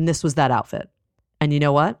 Yeah. And this was that outfit. And you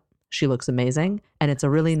know what? She looks amazing. And it's a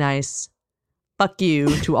really nice fuck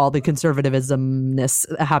you to all the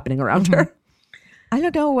conservatismness happening around her. I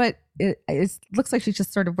don't know what it looks like. She's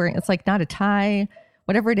just sort of wearing, it's like not a tie,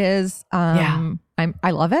 whatever it is. I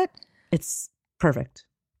love it. It's perfect.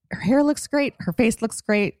 Her hair looks great. Her face looks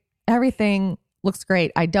great. Everything looks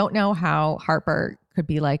great. I don't know how Harper could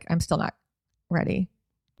be like, I'm still not ready.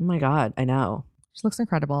 Oh my God. I know. She looks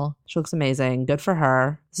incredible. She looks amazing. Good for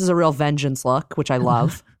her. This is a real vengeance look, which I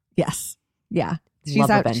love. Yes. Yeah.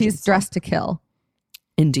 She's dressed to kill.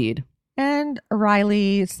 Indeed. And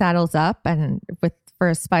Riley saddles up and for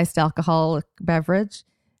a spiced alcoholic beverage.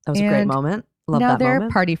 That was a great moment. Love that moment. Now they're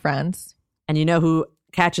party friends. And you know who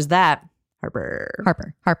catches that? Harper.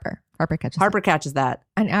 Harper catches Harper catches that.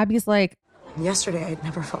 And Abby's like, Yesterday, I'd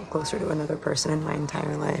never felt closer to another person in my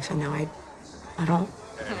entire life, and now I don't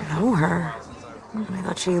know her. And I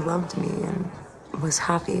thought she loved me and was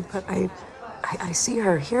happy, but I see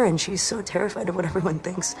her here, and she's so terrified of what everyone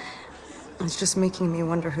thinks. It's just making me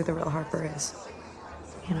wonder who the real Harper is.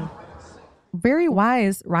 You know? Very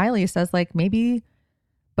wise, Riley says, like, maybe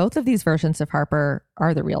both of these versions of Harper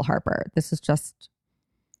are the real Harper. This is just,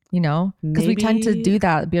 you know, because we tend to do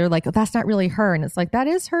that. We're like, oh, that's not really her. And it's like, that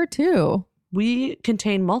is her too. We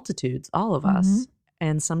contain multitudes, all of us.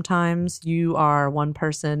 And sometimes you are one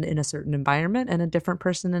person in a certain environment and a different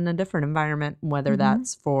person in a different environment, whether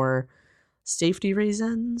that's for safety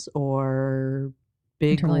reasons or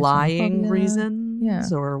big lying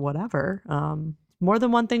reasons or whatever. More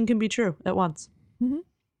than one thing can be true at once.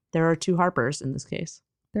 There are two Harpers in this case.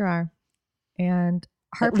 There are. And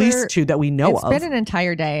Harper, at least two that we know of. It's been an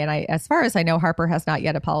entire day. And as far as I know, Harper has not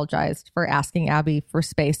yet apologized for asking Abby for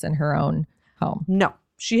space in her own home. No,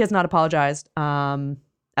 she has not apologized at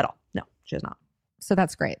all. No, she has not. So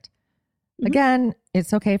that's great. Again,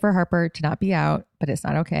 it's okay for Harper to not be out, but it's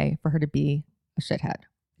not okay for her to be a shithead.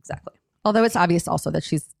 Exactly. Although it's obvious also that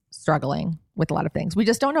she's struggling with a lot of things. We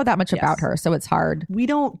just don't know that much about her, so it's hard. We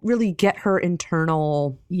don't really get her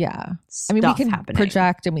internal I mean, we can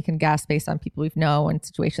project and we can guess based on people we know and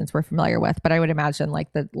situations we're familiar with, but I would imagine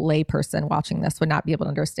like the lay person watching this would not be able to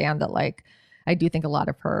understand that. Like, I do think a lot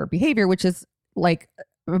of her behavior, which is like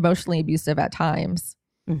emotionally abusive at times,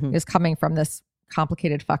 is coming from this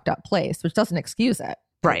complicated, fucked up place, which doesn't excuse it.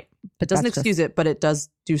 Right. It doesn't excuse it, but it does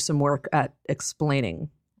do some work at explaining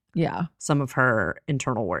some of her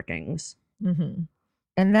internal workings. And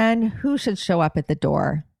then who should show up at the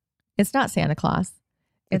door? It's not Santa Claus.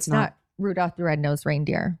 It's not Rudolph the Red-Nosed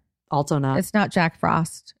Reindeer. Also not. It's not Jack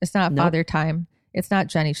Frost. It's not Father Time. It's not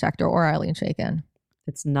Jenny Schechter or Eileen Shaken.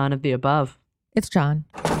 It's none of the above. It's John.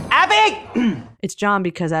 Abby! It's John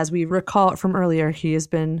because, as we recall it from earlier, he has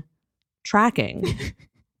been tracking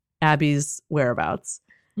Abby's whereabouts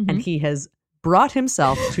and he has brought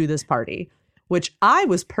himself to this party, which I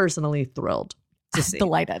was personally thrilled to see.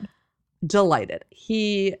 Delighted.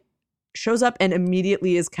 He shows up and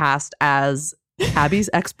immediately is cast as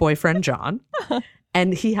Abby's ex-boyfriend, John,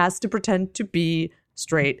 and he has to pretend to be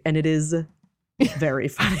straight, and it is very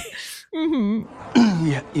funny.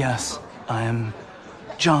 Yes, I am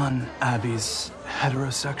John, Abby's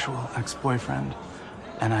heterosexual ex-boyfriend,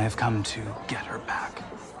 and I have come to get her back.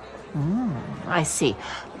 I see.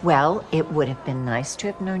 Well, it would have been nice to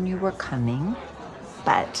have known you were coming,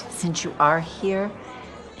 but since you are here,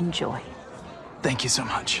 enjoy. Thank you so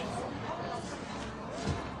much.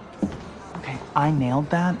 Okay, I nailed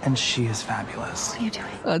that, and she is fabulous. What are you doing?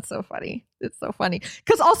 Oh, it's so funny. It's so funny.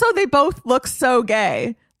 Because also they both look so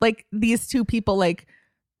gay. Like these two people, like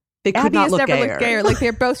they could Abby not has look never gayer. looked gayer. Like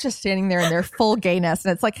they're both just standing there in their full gayness.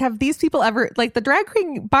 And it's like, have these people ever, like the drag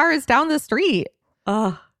queen bar is down the street.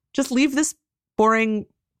 Just leave this boring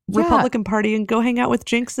Republican Party and go hang out with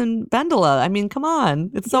Jinx and Vendela. I mean, come on.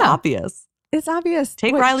 It's so obvious. It's obvious.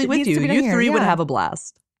 Take Riley with you. You three would have a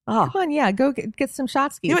blast. Oh. Come on, go get some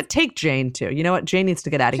shot skis. You know what? Take Jane too. You know what? Jane needs to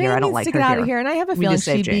get out of here. I don't like her get out of here. And I have a feeling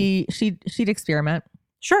she'd experiment.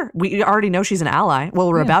 Sure. We already know she's an ally. Well,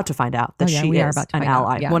 we're about to find out that she is an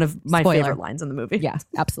ally. Yeah. One of my favorite lines in the movie. Yeah,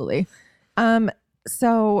 absolutely.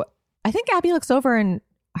 So I think Abby looks over and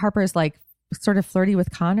Harper's like sort of flirty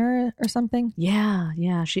with Connor or something.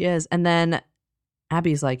 Yeah, she is. And then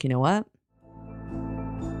Abby's like, you know what?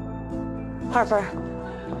 Harper,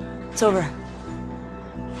 it's over.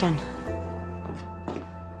 Done.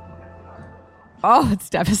 Oh, it's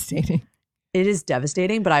devastating. It is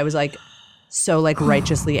devastating, but I was like so like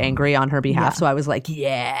righteously angry on her behalf. So I was like,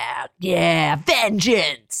 yeah,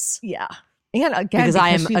 vengeance. Yeah. And again, because I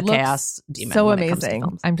am a chaos demon. So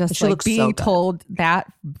amazing. I'm just she like being told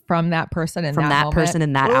that from that person in that moment. Person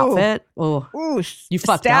in that outfit. Oh, you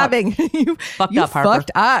fucked stabbing. up. you fucked up,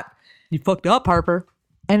 Harper. You fucked up, Harper.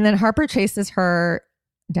 And then Harper chases her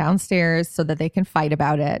downstairs so that they can fight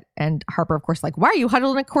about it. And Harper, of course, like, why are you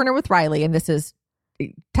huddled in a corner with Riley? And this is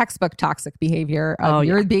textbook toxic behavior.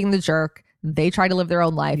 You're being the jerk. They try to live their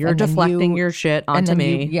own life. You're deflecting your shit onto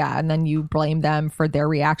me. And then you blame them for their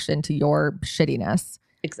reaction to your shittiness.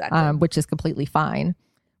 Exactly. Which is completely fine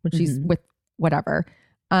when she's with whatever.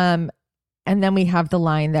 And then we have the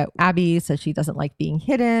line that Abby says she doesn't like being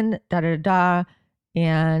hidden,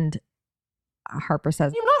 and Harper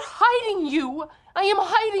says, I'm not hiding you. I am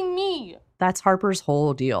hiding me. That's Harper's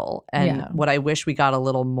whole deal. And what I wish we got a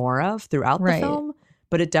little more of throughout the film.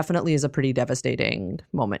 But it definitely is a pretty devastating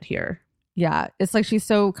moment here. Yeah, it's like she's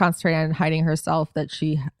so concentrated on hiding herself that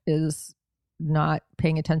she is not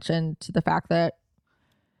paying attention to the fact that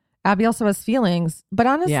Abby also has feelings. But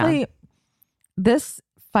honestly, this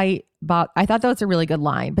fight, I thought that was a really good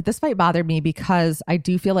line, but this fight bothered me because I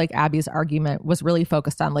do feel like Abby's argument was really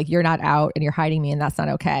focused on like, you're not out and you're hiding me and that's not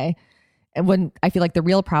okay. And when I feel like the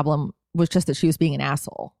real problem was just that she was being an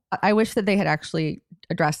asshole. I wish that they had actually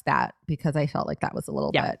addressed that because I felt like that was a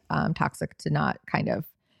little bit toxic to not kind of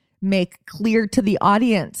make clear to the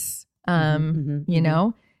audience, you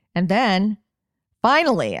know? And then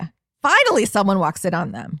finally someone walks in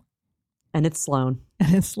on them. And it's Sloane.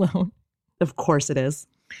 Of course it is.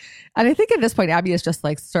 And I think at this point, Abby has just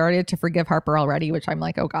like started to forgive Harper already, which I'm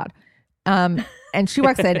like, oh God. And she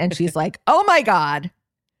walks in and she's like, oh my God.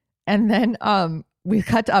 And then we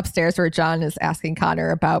cut to upstairs where John is asking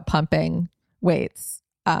Connor about pumping weights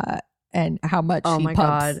and how much he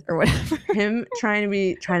pumps or whatever. Him trying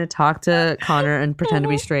to talk to Connor and pretend to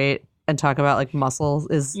be straight and talk about like muscles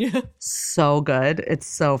is so good. It's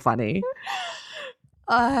so funny.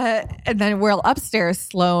 And then we're upstairs,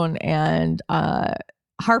 Sloane and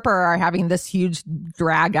Harper are having this huge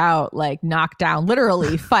drag out, like knockdown,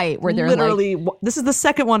 literally fight where they're literally like, this is the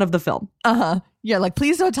second one of the film. Yeah, like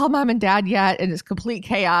please don't tell mom and dad yet, and it's complete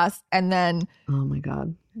chaos. And then oh my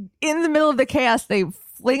God, in the middle of the chaos, they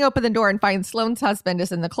fling open the door and find Sloane's husband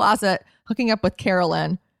is in the closet hooking up with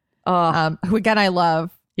Carolyn, who again I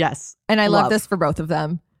love. Yes, and I love this for both of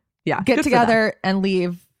them. Yeah, get together and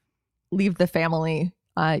leave the family.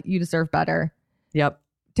 You deserve better. Yep,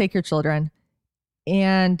 take your children.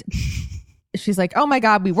 And she's like, oh my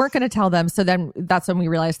God, we weren't going to tell them. So then that's when we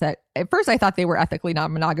realized that at first I thought they were ethically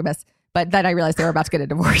non-monogamous, but then I realized they were about to get a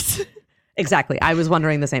divorce. Exactly. I was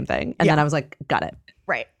wondering the same thing. And then I was like, got it.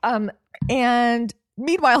 Right. And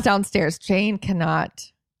meanwhile, downstairs, Jane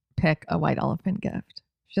cannot pick a white elephant gift.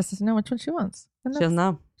 She just doesn't know which one she wants. She doesn't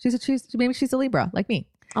know. Maybe she's a Libra like me.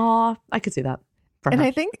 Oh, I could see that. And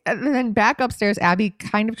I think and then back upstairs, Abby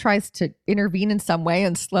kind of tries to intervene in some way,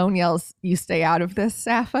 and Sloane yells, "You stay out of this,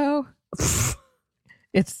 Sappho."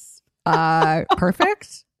 It's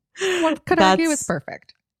perfect. One could argue it's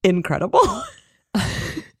perfect. Incredible.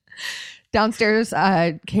 Downstairs,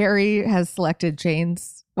 Carrie has selected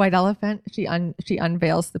Jane's white elephant. She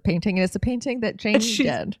unveils the painting, and it's a painting that Jane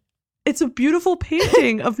did. It's a beautiful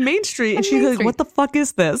painting of Main Street. And she's like, what the fuck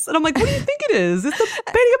is this? And I'm like, what do you think it is? It's the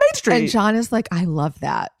painting of Main Street. And John is like, I love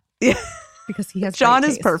that. Yeah. Because he has John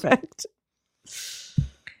is perfect.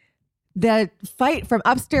 The fight from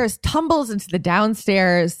upstairs tumbles into the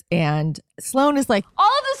downstairs, and Sloane is like,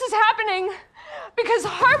 all of this is happening because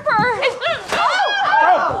Harper is...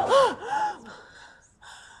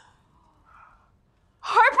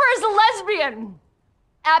 Harper is a lesbian.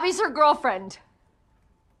 Abby's her girlfriend.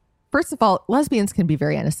 First of all, lesbians can be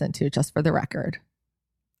very innocent too, just for the record.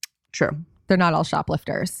 True. They're not all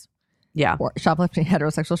shoplifters. Yeah. Or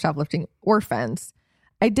heterosexual shoplifting orphans.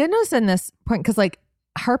 I did notice in this point, because like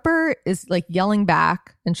Harper is like yelling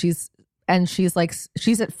back and she's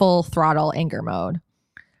at full throttle anger mode.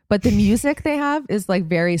 But the music they have is like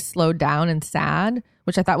very slowed down and sad,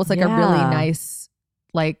 which I thought was like a really nice,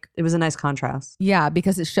 like... It was a nice contrast. Yeah,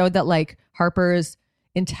 because it showed that like Harper's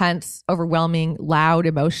intense, overwhelming, loud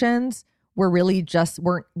emotions were really just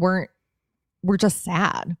were just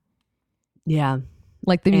sad. Yeah,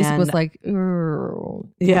 like the music was like,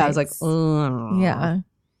 yeah, I was like, yeah,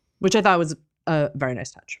 which I thought was a very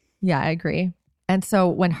nice touch. Yeah, I agree. And so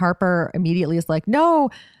when Harper immediately is like, no,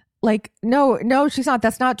 she's not.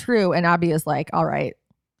 That's not true. And Abby is like, all right,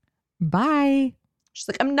 bye. She's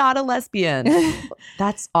like, I'm not a lesbian.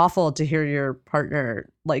 That's awful to hear your partner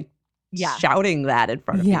like. Yeah. Shouting that in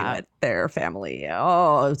front of you at their family.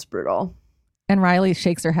 Oh, it's brutal. And Riley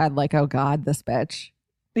shakes her head like, oh God, this bitch.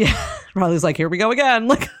 Yeah. Riley's like, here we go again.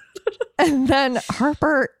 Like, and then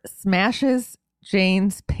Harper smashes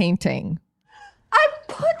Jane's painting. I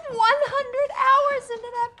put 100 hours into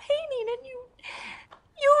that painting and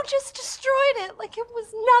you just destroyed it like it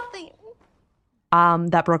was nothing.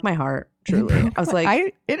 That broke my heart, truly. I was like,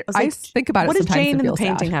 I think about it what sometimes. What does Jane and the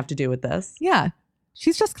painting sad. have to do with this? Yeah.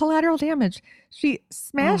 She's just collateral damage. She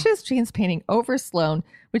smashes Jane's painting over Sloane,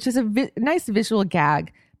 which is a nice visual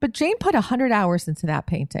gag. But Jane put 100 hours into that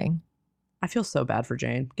painting. I feel so bad for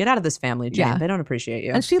Jane. Get out of this family, Jane. Yeah. They don't appreciate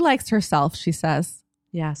you. And she likes herself, she says.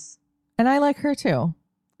 Yes. And I like her too.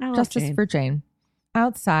 Justice Jane. for Jane.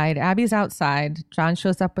 Outside, Abby's outside. John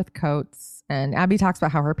shows up with coats. And Abby talks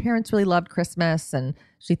about how her parents really loved Christmas. And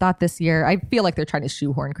she thought this year, I feel like they're trying to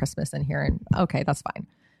shoehorn Christmas in here. And okay, that's fine.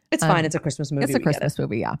 It's fine. It's a Christmas movie. It's a Christmas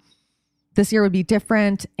movie, yeah. This year would be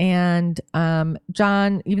different. And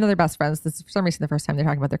John, even though they're best friends, this is for some reason the first time they're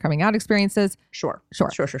talking about their coming out experiences. Sure.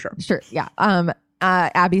 Yeah.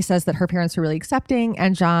 Abby says that her parents are really accepting,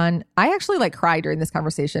 and John, I actually like cry during this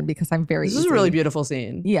conversation because I'm very This is a really beautiful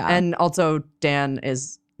scene. Yeah. And also Dan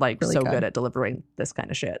is like Really so good. good at delivering this kind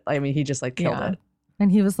of shit. I mean, he just like killed it.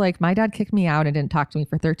 And he was like, my dad kicked me out and didn't talk to me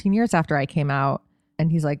for 13 years after I came out.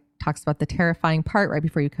 And he's like, talks about the terrifying part right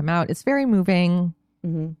before you come out. It's very moving.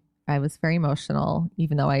 Mm-hmm. I was very emotional,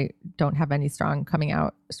 even though I don't have any strong coming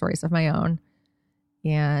out stories of my own.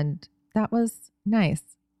 And that was nice.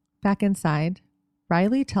 Back inside,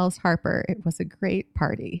 Riley tells Harper it was a great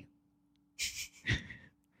party.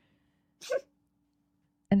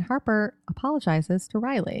 And Harper apologizes to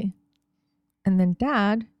Riley. And then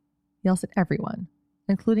Dad yells at everyone,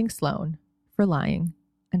 including Sloane, for lying.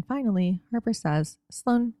 And finally, Harper says,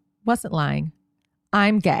 Sloane wasn't lying.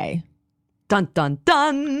 I'm gay. Dun, dun,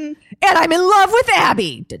 dun. And I'm in love with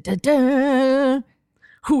Abby. Da, da, da.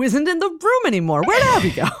 Who isn't in the room anymore. Where'd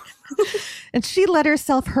Abby go? And she let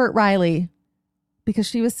herself hurt Riley because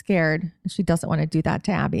she was scared. And she doesn't want to do that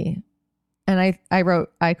to Abby. And I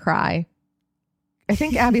wrote, I cry. I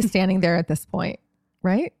think Abby's standing there at this point,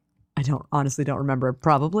 right? I honestly don't remember.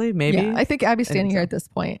 Probably, maybe. Yeah, I think Abby's standing here at this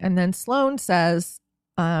point. And then Sloane says,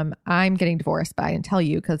 I'm getting divorced, but I didn't tell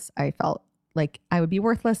you because I felt like I would be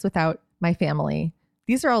worthless without my family.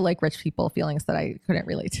 These are all like rich people feelings that I couldn't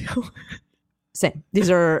relate to. Same. These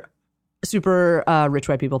are super rich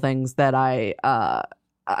white people things that I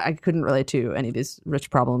couldn't relate to any of these rich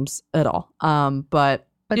problems at all. But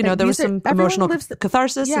you know, there was some emotional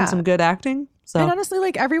catharsis and some good acting. So. And honestly,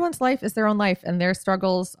 like everyone's life is their own life and their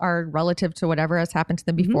struggles are relative to whatever has happened to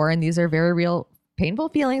them before. And these are very real, painful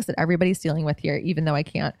feelings that everybody's dealing with here, even though I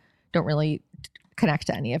don't really connect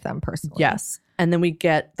to any of them personally. Yes. And then we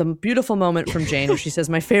get the beautiful moment from Jane where she says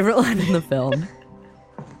my favorite line in the film.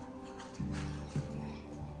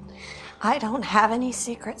 I don't have any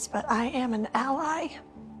secrets, but I am an ally.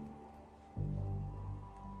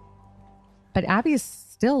 But Abby's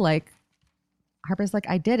still like, Harper's like,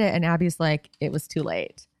 I did it. And Abby's like, it was too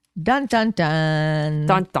late. Dun, dun, dun.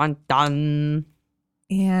 Dun, dun, dun.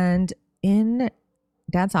 And in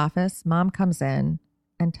Dad's office, Mom comes in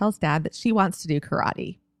and tells Dad that she wants to do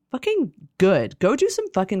karate. Fucking good. Go do some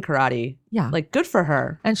fucking karate. Yeah. Like, good for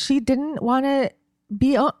her. And she didn't want to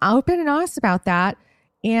be open and honest about that.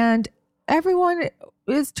 And everyone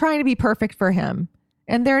is trying to be perfect for him.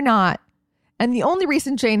 And they're not. And the only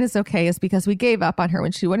reason Jane is okay is because we gave up on her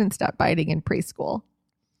when she wouldn't stop biting in preschool.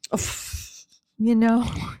 You know?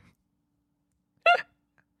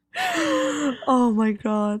 Oh my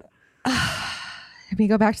God. We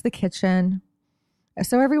go back to the kitchen.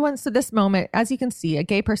 So this moment, as you can see, a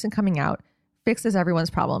gay person coming out fixes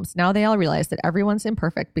everyone's problems. Now they all realize that everyone's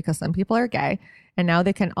imperfect because some people are gay. And now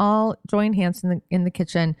they can all join hands in the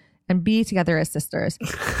kitchen and be together as sisters.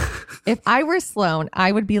 If I were Sloane,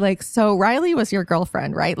 I would be like, so Riley was your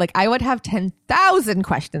girlfriend, right? Like I would have 10,000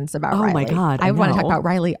 questions about Riley. Oh my God. I want to talk about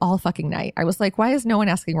Riley all fucking night. I was like, why is no one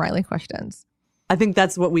asking Riley questions? I think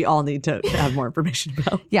that's what we all need to have more information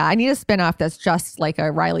about. Yeah, I need a spinoff that's just like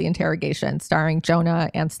a Riley interrogation starring Jonah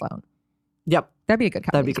and Sloane. Yep. That'd be a good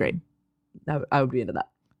That'd be great. I would be into that.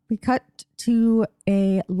 We cut to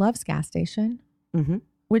a Love's gas station,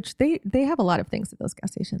 which they have a lot of things at those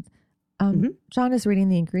gas stations. John is reading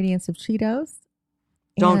the ingredients of Cheetos.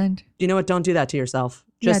 You know what? Don't do that to yourself.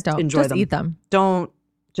 Just enjoy them. Eat them.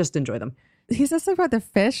 Just enjoy them. He says something about the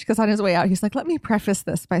fish because on his way out, he's like, let me preface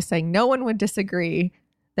this by saying no one would disagree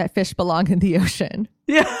that fish belong in the ocean.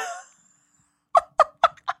 Yeah.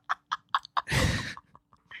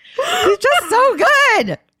 He's just so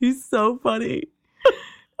good. He's so funny.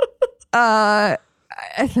 And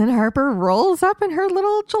then Harper rolls up in her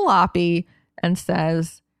little jalopy and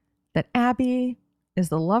says that Abby is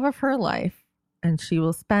the love of her life and she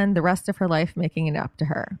will spend the rest of her life making it up to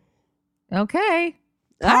her. Okay.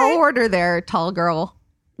 Tall order there, tall girl.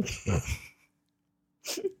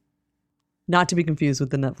 Not to be confused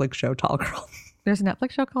with the Netflix show Tall Girl. There's a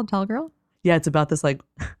Netflix show called Tall Girl? Yeah, it's about this like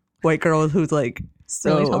white girl who's like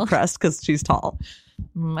so really oppressed because she's tall.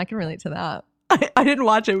 I can relate to that. I didn't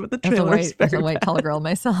watch it, but the trailer is as a white tall girl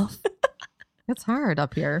myself. It's hard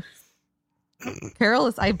up here.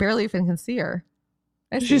 Carol I barely even can see her.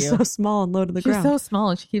 She's so small and low to the ground. She's so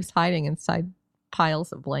small and she keeps hiding inside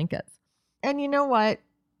piles of blankets. And you know what?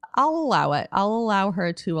 I'll allow it. I'll allow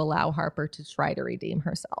her to allow Harper to try to redeem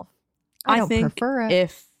herself. I don't prefer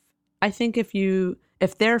it.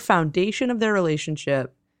 If their foundation of their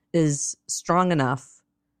relationship is strong enough,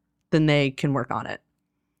 then they can work on it.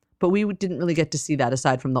 But we didn't really get to see that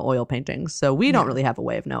aside from the oil paintings. So we don't really have a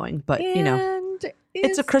way of knowing. But, you know,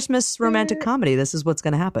 it's a Christmas romantic comedy. This is what's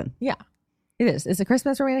going to happen. Yeah. It is. It's a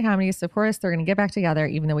Christmas romantic comedy. So of course they're going to get back together,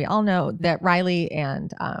 even though we all know that Riley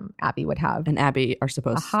and Abby would have and Abby are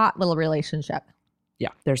supposed a hot little relationship. Yeah,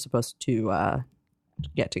 they're supposed to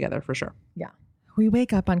get together for sure. Yeah. We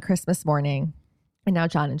wake up on Christmas morning, and now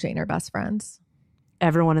John and Jane are best friends.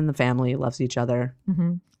 Everyone in the family loves each other.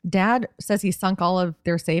 Mm-hmm. Dad says he sunk all of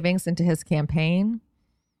their savings into his campaign.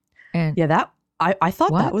 And yeah, that I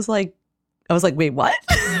thought that was like, I was like, wait, what?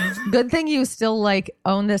 Good thing you still like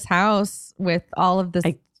own this house with all of this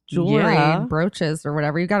jewelry and brooches or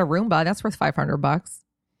whatever. You got a Roomba. That's worth $500.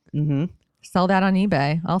 Mm-hmm. Sell that on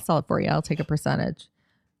eBay. I'll sell it for you. I'll take a percentage.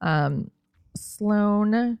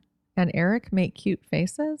 Sloane and Eric make cute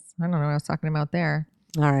faces. I don't know what I was talking about there.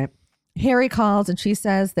 All right. Harry calls and she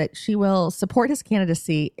says that she will support his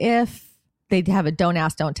candidacy if they have a don't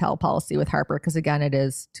ask, don't tell policy with Harper. Because again, it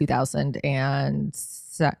is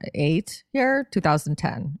 2008 here,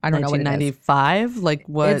 2010. I don't know what it is. 1995? Like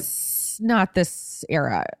what? It's not this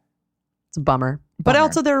era. It's a bummer. But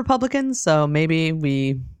also they're Republicans, so maybe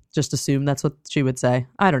we just assume that's what she would say.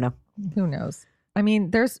 I don't know. Who knows? I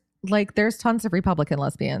mean, there's tons of Republican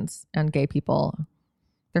lesbians and gay people.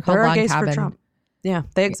 They're called Log gays Cabin. for Trump. Yeah,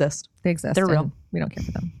 they exist. They exist. They're real. We don't care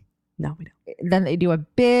for them. No, we don't. Then they do a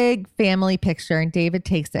big family picture and David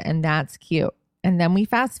takes it and that's cute. And then we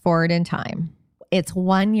fast forward in time. It's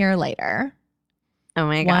 1 year later. Oh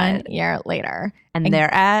my God. 1 year later. And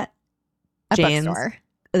they're at Jane's. Bookstore.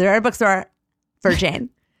 They're at a bookstore for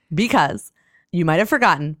Jane because you might have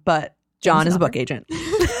forgotten, but John is a book agent.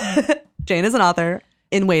 Jane is an author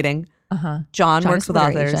in waiting. John works with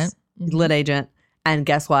authors, lit agent. And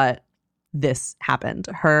guess what? This happened.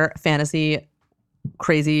 Her fantasy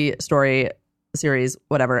crazy story series,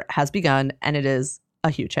 whatever, has begun, and it is a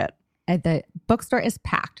huge hit. And the bookstore is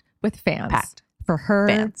packed with fans for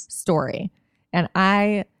her story. And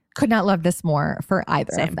I could not love this more for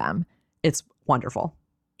either of them. It's wonderful.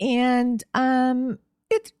 And I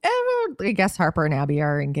guess Harper and Abby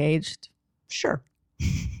are engaged. Sure.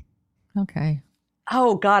 Okay.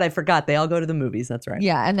 Oh, God, I forgot. They all go to the movies. That's right.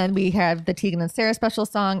 Yeah. And then we have the Tegan and Sarah special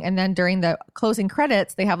song. And then during the closing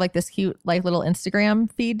credits, they have like this cute, like little Instagram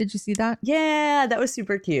feed. Did you see that? Yeah, that was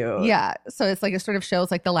super cute. Yeah. So it's like, it sort of shows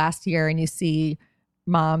like the last year and you see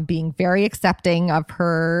mom being very accepting of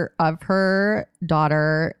her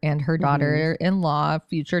daughter and her daughter-in-law,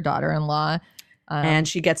 future daughter-in-law. And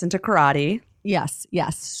she gets into karate. Yes.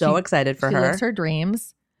 So excited for her. She lives her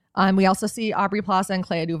dreams. We also see Aubrey Plaza and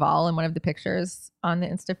Clea Duvall in one of the pictures on the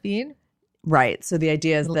Insta feed. Right. So the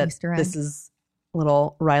idea is that this is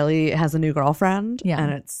little Riley has a new girlfriend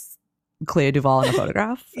and it's Clea Duvall in a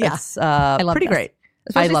photograph. Yes. It's pretty great.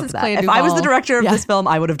 I love that. If I was the director of this film,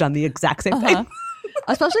 I would have done the exact same thing.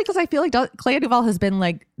 Especially because I feel like Clea Duvall has been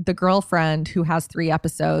like the girlfriend who has 3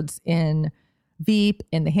 episodes in Veep,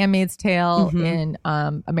 in The Handmaid's Tale, in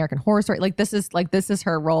American Horror Story. Like this is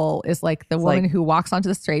her role, is like the woman who walks onto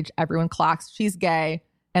the stage, everyone clocks, she's gay,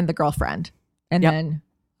 and the girlfriend. And then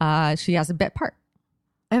she has a bit part.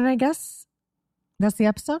 And I guess that's the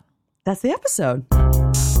episode. That's the episode.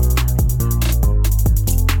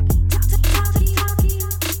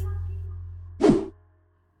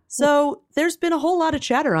 So there's been a whole lot of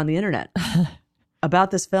chatter on the internet about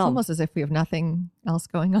this film. It's almost as if we have nothing else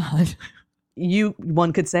going on.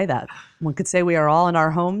 One could say that. One could say we are all in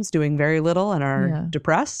our homes doing very little and are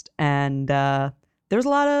depressed. And there's a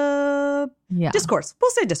lot of discourse.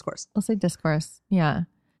 We'll say discourse. Yeah.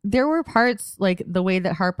 There were parts like the way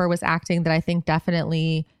that Harper was acting that I think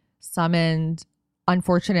definitely summoned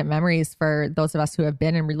unfortunate memories for those of us who have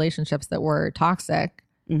been in relationships that were toxic,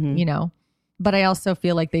 you know. But I also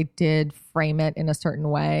feel like they did frame it in a certain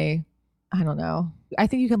way. I don't know. I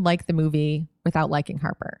think you can like the movie without liking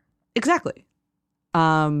Harper. Exactly.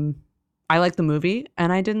 I like the movie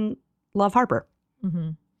and I didn't love Harper.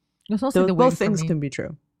 Both things can be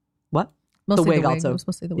true. What? Mostly the wig also. It was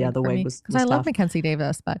mostly the wig. Yeah, the wig was because I love Mackenzie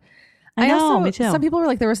Davis, but I know, me too. Some people were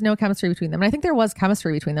like there was no chemistry between them, and I think there was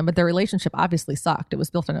chemistry between them, but their relationship obviously sucked. It was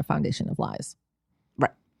built on a foundation of lies,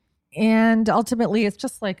 right? And ultimately, it's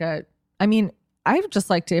just like I would just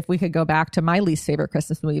like to, if we could go back to my least favorite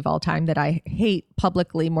Christmas movie of all time that I hate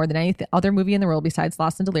publicly more than any other movie in the world besides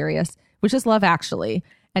Lost and Delirious, which is Love Actually.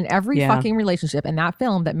 And every fucking relationship in that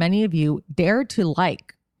film that many of you dared to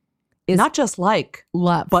like is not just like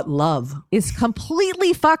love, but love is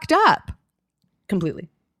completely fucked up. Completely.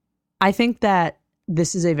 I think that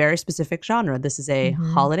this is a very specific genre. This is a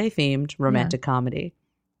holiday themed romantic comedy.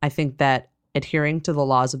 I think that adhering to the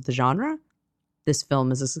laws of the genre, this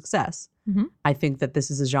film is a success. I think that this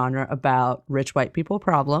is a genre about rich white people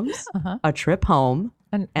problems, a trip home,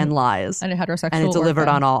 and lies, and a heterosexual, and it delivered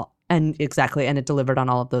on all. And exactly, and it delivered on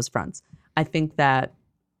all of those fronts. I think that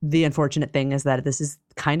the unfortunate thing is that this is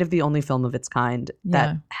kind of the only film of its kind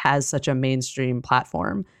that has such a mainstream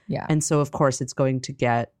platform. Yeah. And so, of course, it's going to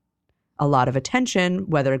get a lot of attention,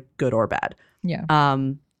 whether good or bad. Yeah.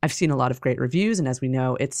 I've seen a lot of great reviews. And as we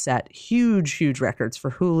know, it's set huge, huge records for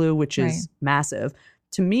Hulu, which is massive.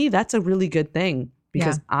 To me, that's a really good thing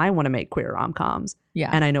because I want to make queer rom-coms. Yeah.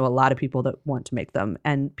 And I know a lot of people that want to make them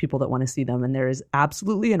and people that want to see them. And there is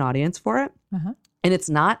absolutely an audience for it. Uh-huh. And it's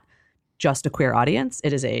not just a queer audience.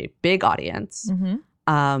 It is a big audience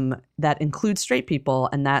that includes straight people.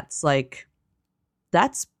 And that's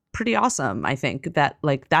pretty awesome. I think that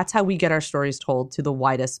that's how we get our stories told to the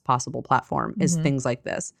widest possible platform is things like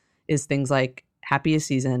this, is things like Happiest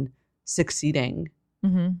Season succeeding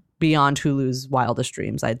beyond Hulu's wildest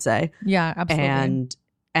dreams, I'd say. Yeah, absolutely.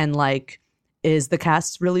 And is the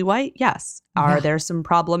cast really white? Yes. Are there some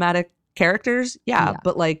problematic characters? Yeah.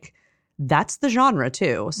 But that's the genre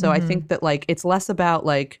too. So I think that it's less about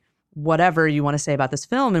whatever you want to say about this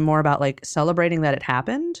film and more about celebrating that it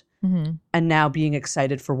happened and now being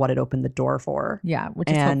excited for what it opened the door for. Yeah,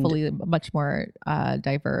 which is hopefully much more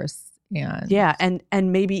diverse.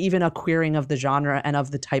 And maybe even a queering of the genre and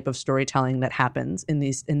of the type of storytelling that happens in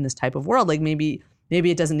this type of world. Maybe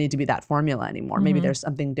it doesn't need to be that formula anymore. Maybe there's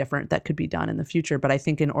something different that could be done in the future. But I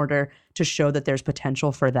think in order to show that there's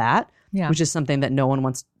potential for that, which is something that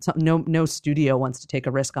no studio wants to take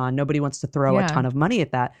a risk on. Nobody wants to throw a ton of money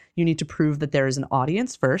at that. You need to prove that there is an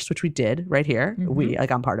audience first, which we did right here.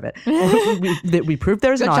 I'm part of it. we proved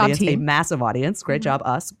there was an audience, a massive audience. Great job,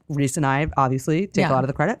 us. Reese and I obviously take a lot of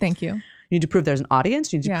the credit. Thank you. You need to prove there's an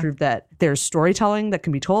audience. You need to prove that there's storytelling that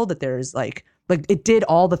can be told, that there's it did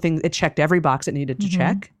all the things, it checked every box it needed to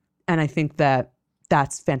check. And I think that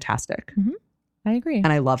that's fantastic. I agree. And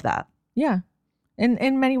I love that. Yeah.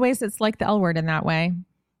 In many ways, it's like the L Word in that way.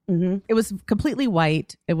 It was completely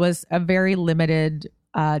white. It was a very limited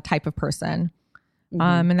type of person.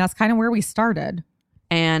 And that's kind of where we started.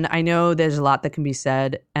 And I know there's a lot that can be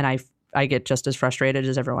said. And I get just as frustrated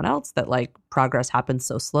as everyone else that progress happens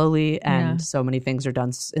so slowly and so many things are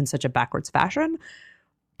done in such a backwards fashion.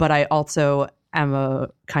 But I also am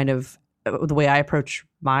the way I approach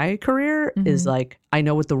my career is I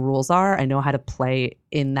know what the rules are. I know how to play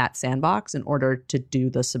in that sandbox in order to do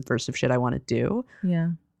the subversive shit I want to do.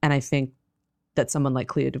 Yeah. And I think that someone like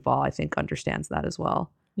Clea Duvall, I think, understands that as well.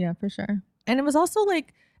 Yeah, for sure. And it was also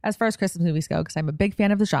as far as Christmas movies go, because I'm a big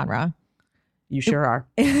fan of the genre. You sure are.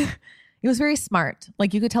 It was very smart.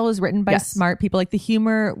 You could tell it was written by smart people. The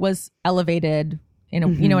humor was elevated. You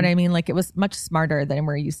know what I mean? It was much smarter than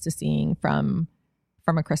we're used to seeing from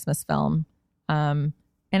a Christmas film. And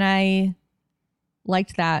I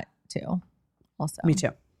liked that too. Also. Me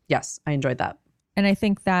too. Yes, I enjoyed that. And I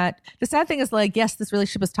think that the sad thing is yes, this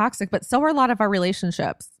relationship was toxic, but so are a lot of our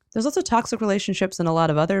relationships. There's also toxic relationships in a lot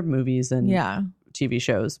of other movies and TV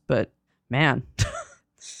shows, but man.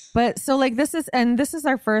 But so this is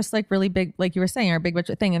our first really big, you were saying, our big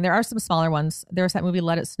budget thing. And there are some smaller ones. There was that movie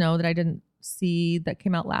Let It Snow that I didn't see that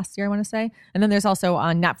came out last year, I want to say. And then there's also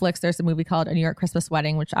on Netflix, there's a movie called A New York Christmas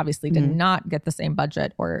Wedding, which obviously did not get the same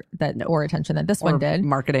budget or attention that this one did.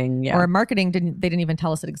 Marketing, Or marketing they didn't even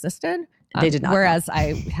tell us it existed. They did not. Whereas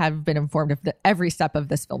I have been informed of every step of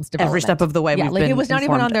this film's development. Every step of the way we've been it was not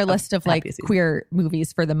even on their list of Happy queer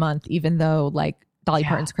movies for the month, even though Dolly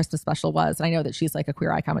Parton's Christmas special was. And I know that she's a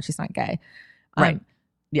queer icon, but she's not gay. Right.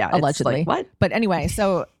 Yeah. Allegedly. What? But anyway,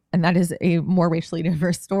 and that is a more racially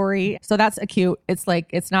diverse story. So that's cute. It's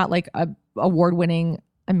it's not a award-winning,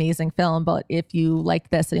 amazing film, but if you like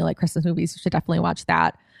this and you like Christmas movies, you should definitely watch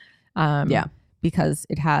that. Because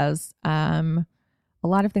it has a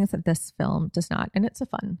lot of things that this film does not. And it's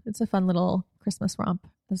a fun little Christmas romp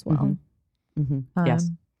as well. Yes.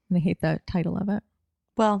 And I hate the title of it.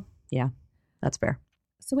 Well, yeah, that's fair.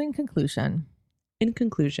 So in conclusion,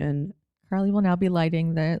 Carly will now be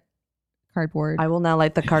lighting the cardboard. I will now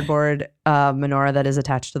light the cardboard menorah that is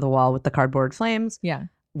attached to the wall with the cardboard flames. Yeah.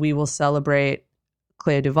 We will celebrate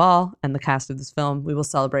Clea Duvall and the cast of this film. We will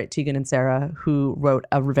celebrate Tegan and Sarah, who wrote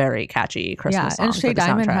a very catchy Christmas song. And Shay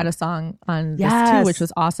Diamond had a song on this too, which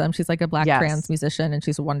was awesome. She's a black trans musician and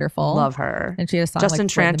she's wonderful. Love her. And she had a song Justin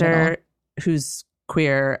Tranter, who's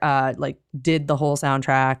queer, did the whole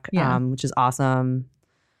soundtrack, which is awesome.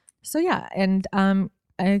 So and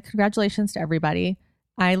congratulations to everybody.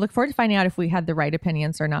 I look forward to finding out if we had the right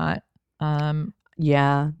opinions or not.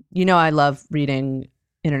 Yeah. I love reading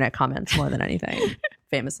internet comments more than anything,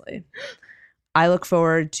 famously. I look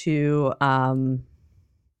forward to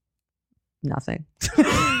nothing.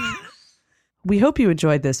 We hope you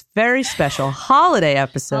enjoyed this very special holiday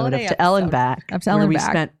episode of To Ellen Back, where we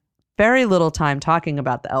spent very little time talking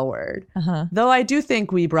about the L word. Though I do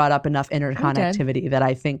think we brought up enough interconnectivity that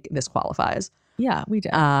I think this qualifies. Yeah, we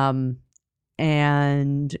did.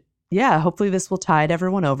 And yeah, hopefully this will tide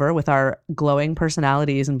everyone over with our glowing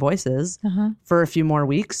personalities and voices for a few more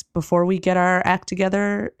weeks before we get our act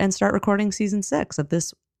together and start recording season 6 of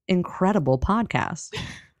this incredible podcast.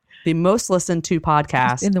 The most listened to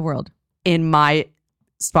podcast in the world. In my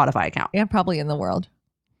Spotify account. And probably in the world.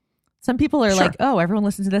 Some people are like, oh, everyone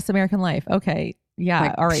listens to This American Life. Okay. Yeah.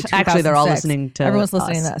 Like, all right. Actually, they're all listening to Everyone's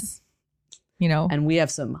listening us. to this. You know? And we have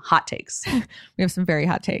some hot takes. We have some very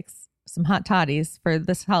hot takes. Some hot toddies for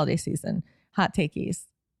this holiday season. Hot takeys.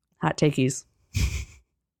 Hot takeys.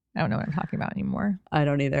 I don't know what I'm talking about anymore. I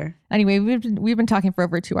don't either. Anyway, we've been talking for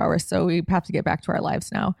over 2 hours, so we have to get back to our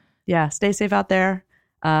lives now. Yeah. Stay safe out there.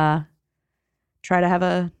 Try to have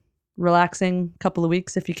a relaxing couple of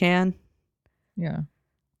weeks if you can. Yeah.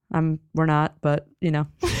 We're not, but you know,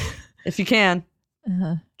 if you can,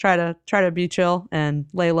 try to be chill and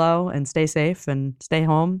lay low and stay safe and stay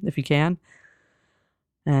home if you can.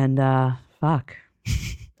 And fuck.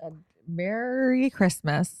 A Merry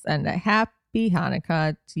Christmas and a Happy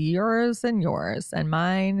Hanukkah to yours and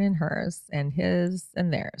mine and hers and his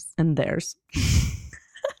and theirs. And theirs.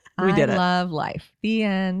 We did it. I love life. The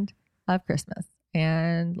end of Christmas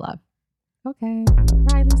and love. Okay.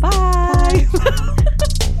 Bye. Bye.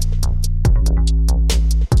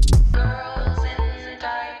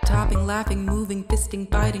 Topping, laughing, moving,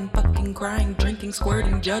 fisting, fighting, fucking, crying, drinking,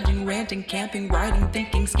 squirting, judging, ranting, camping, writing,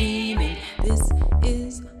 thinking, scheming. This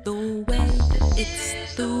is the way.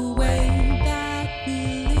 It's the way that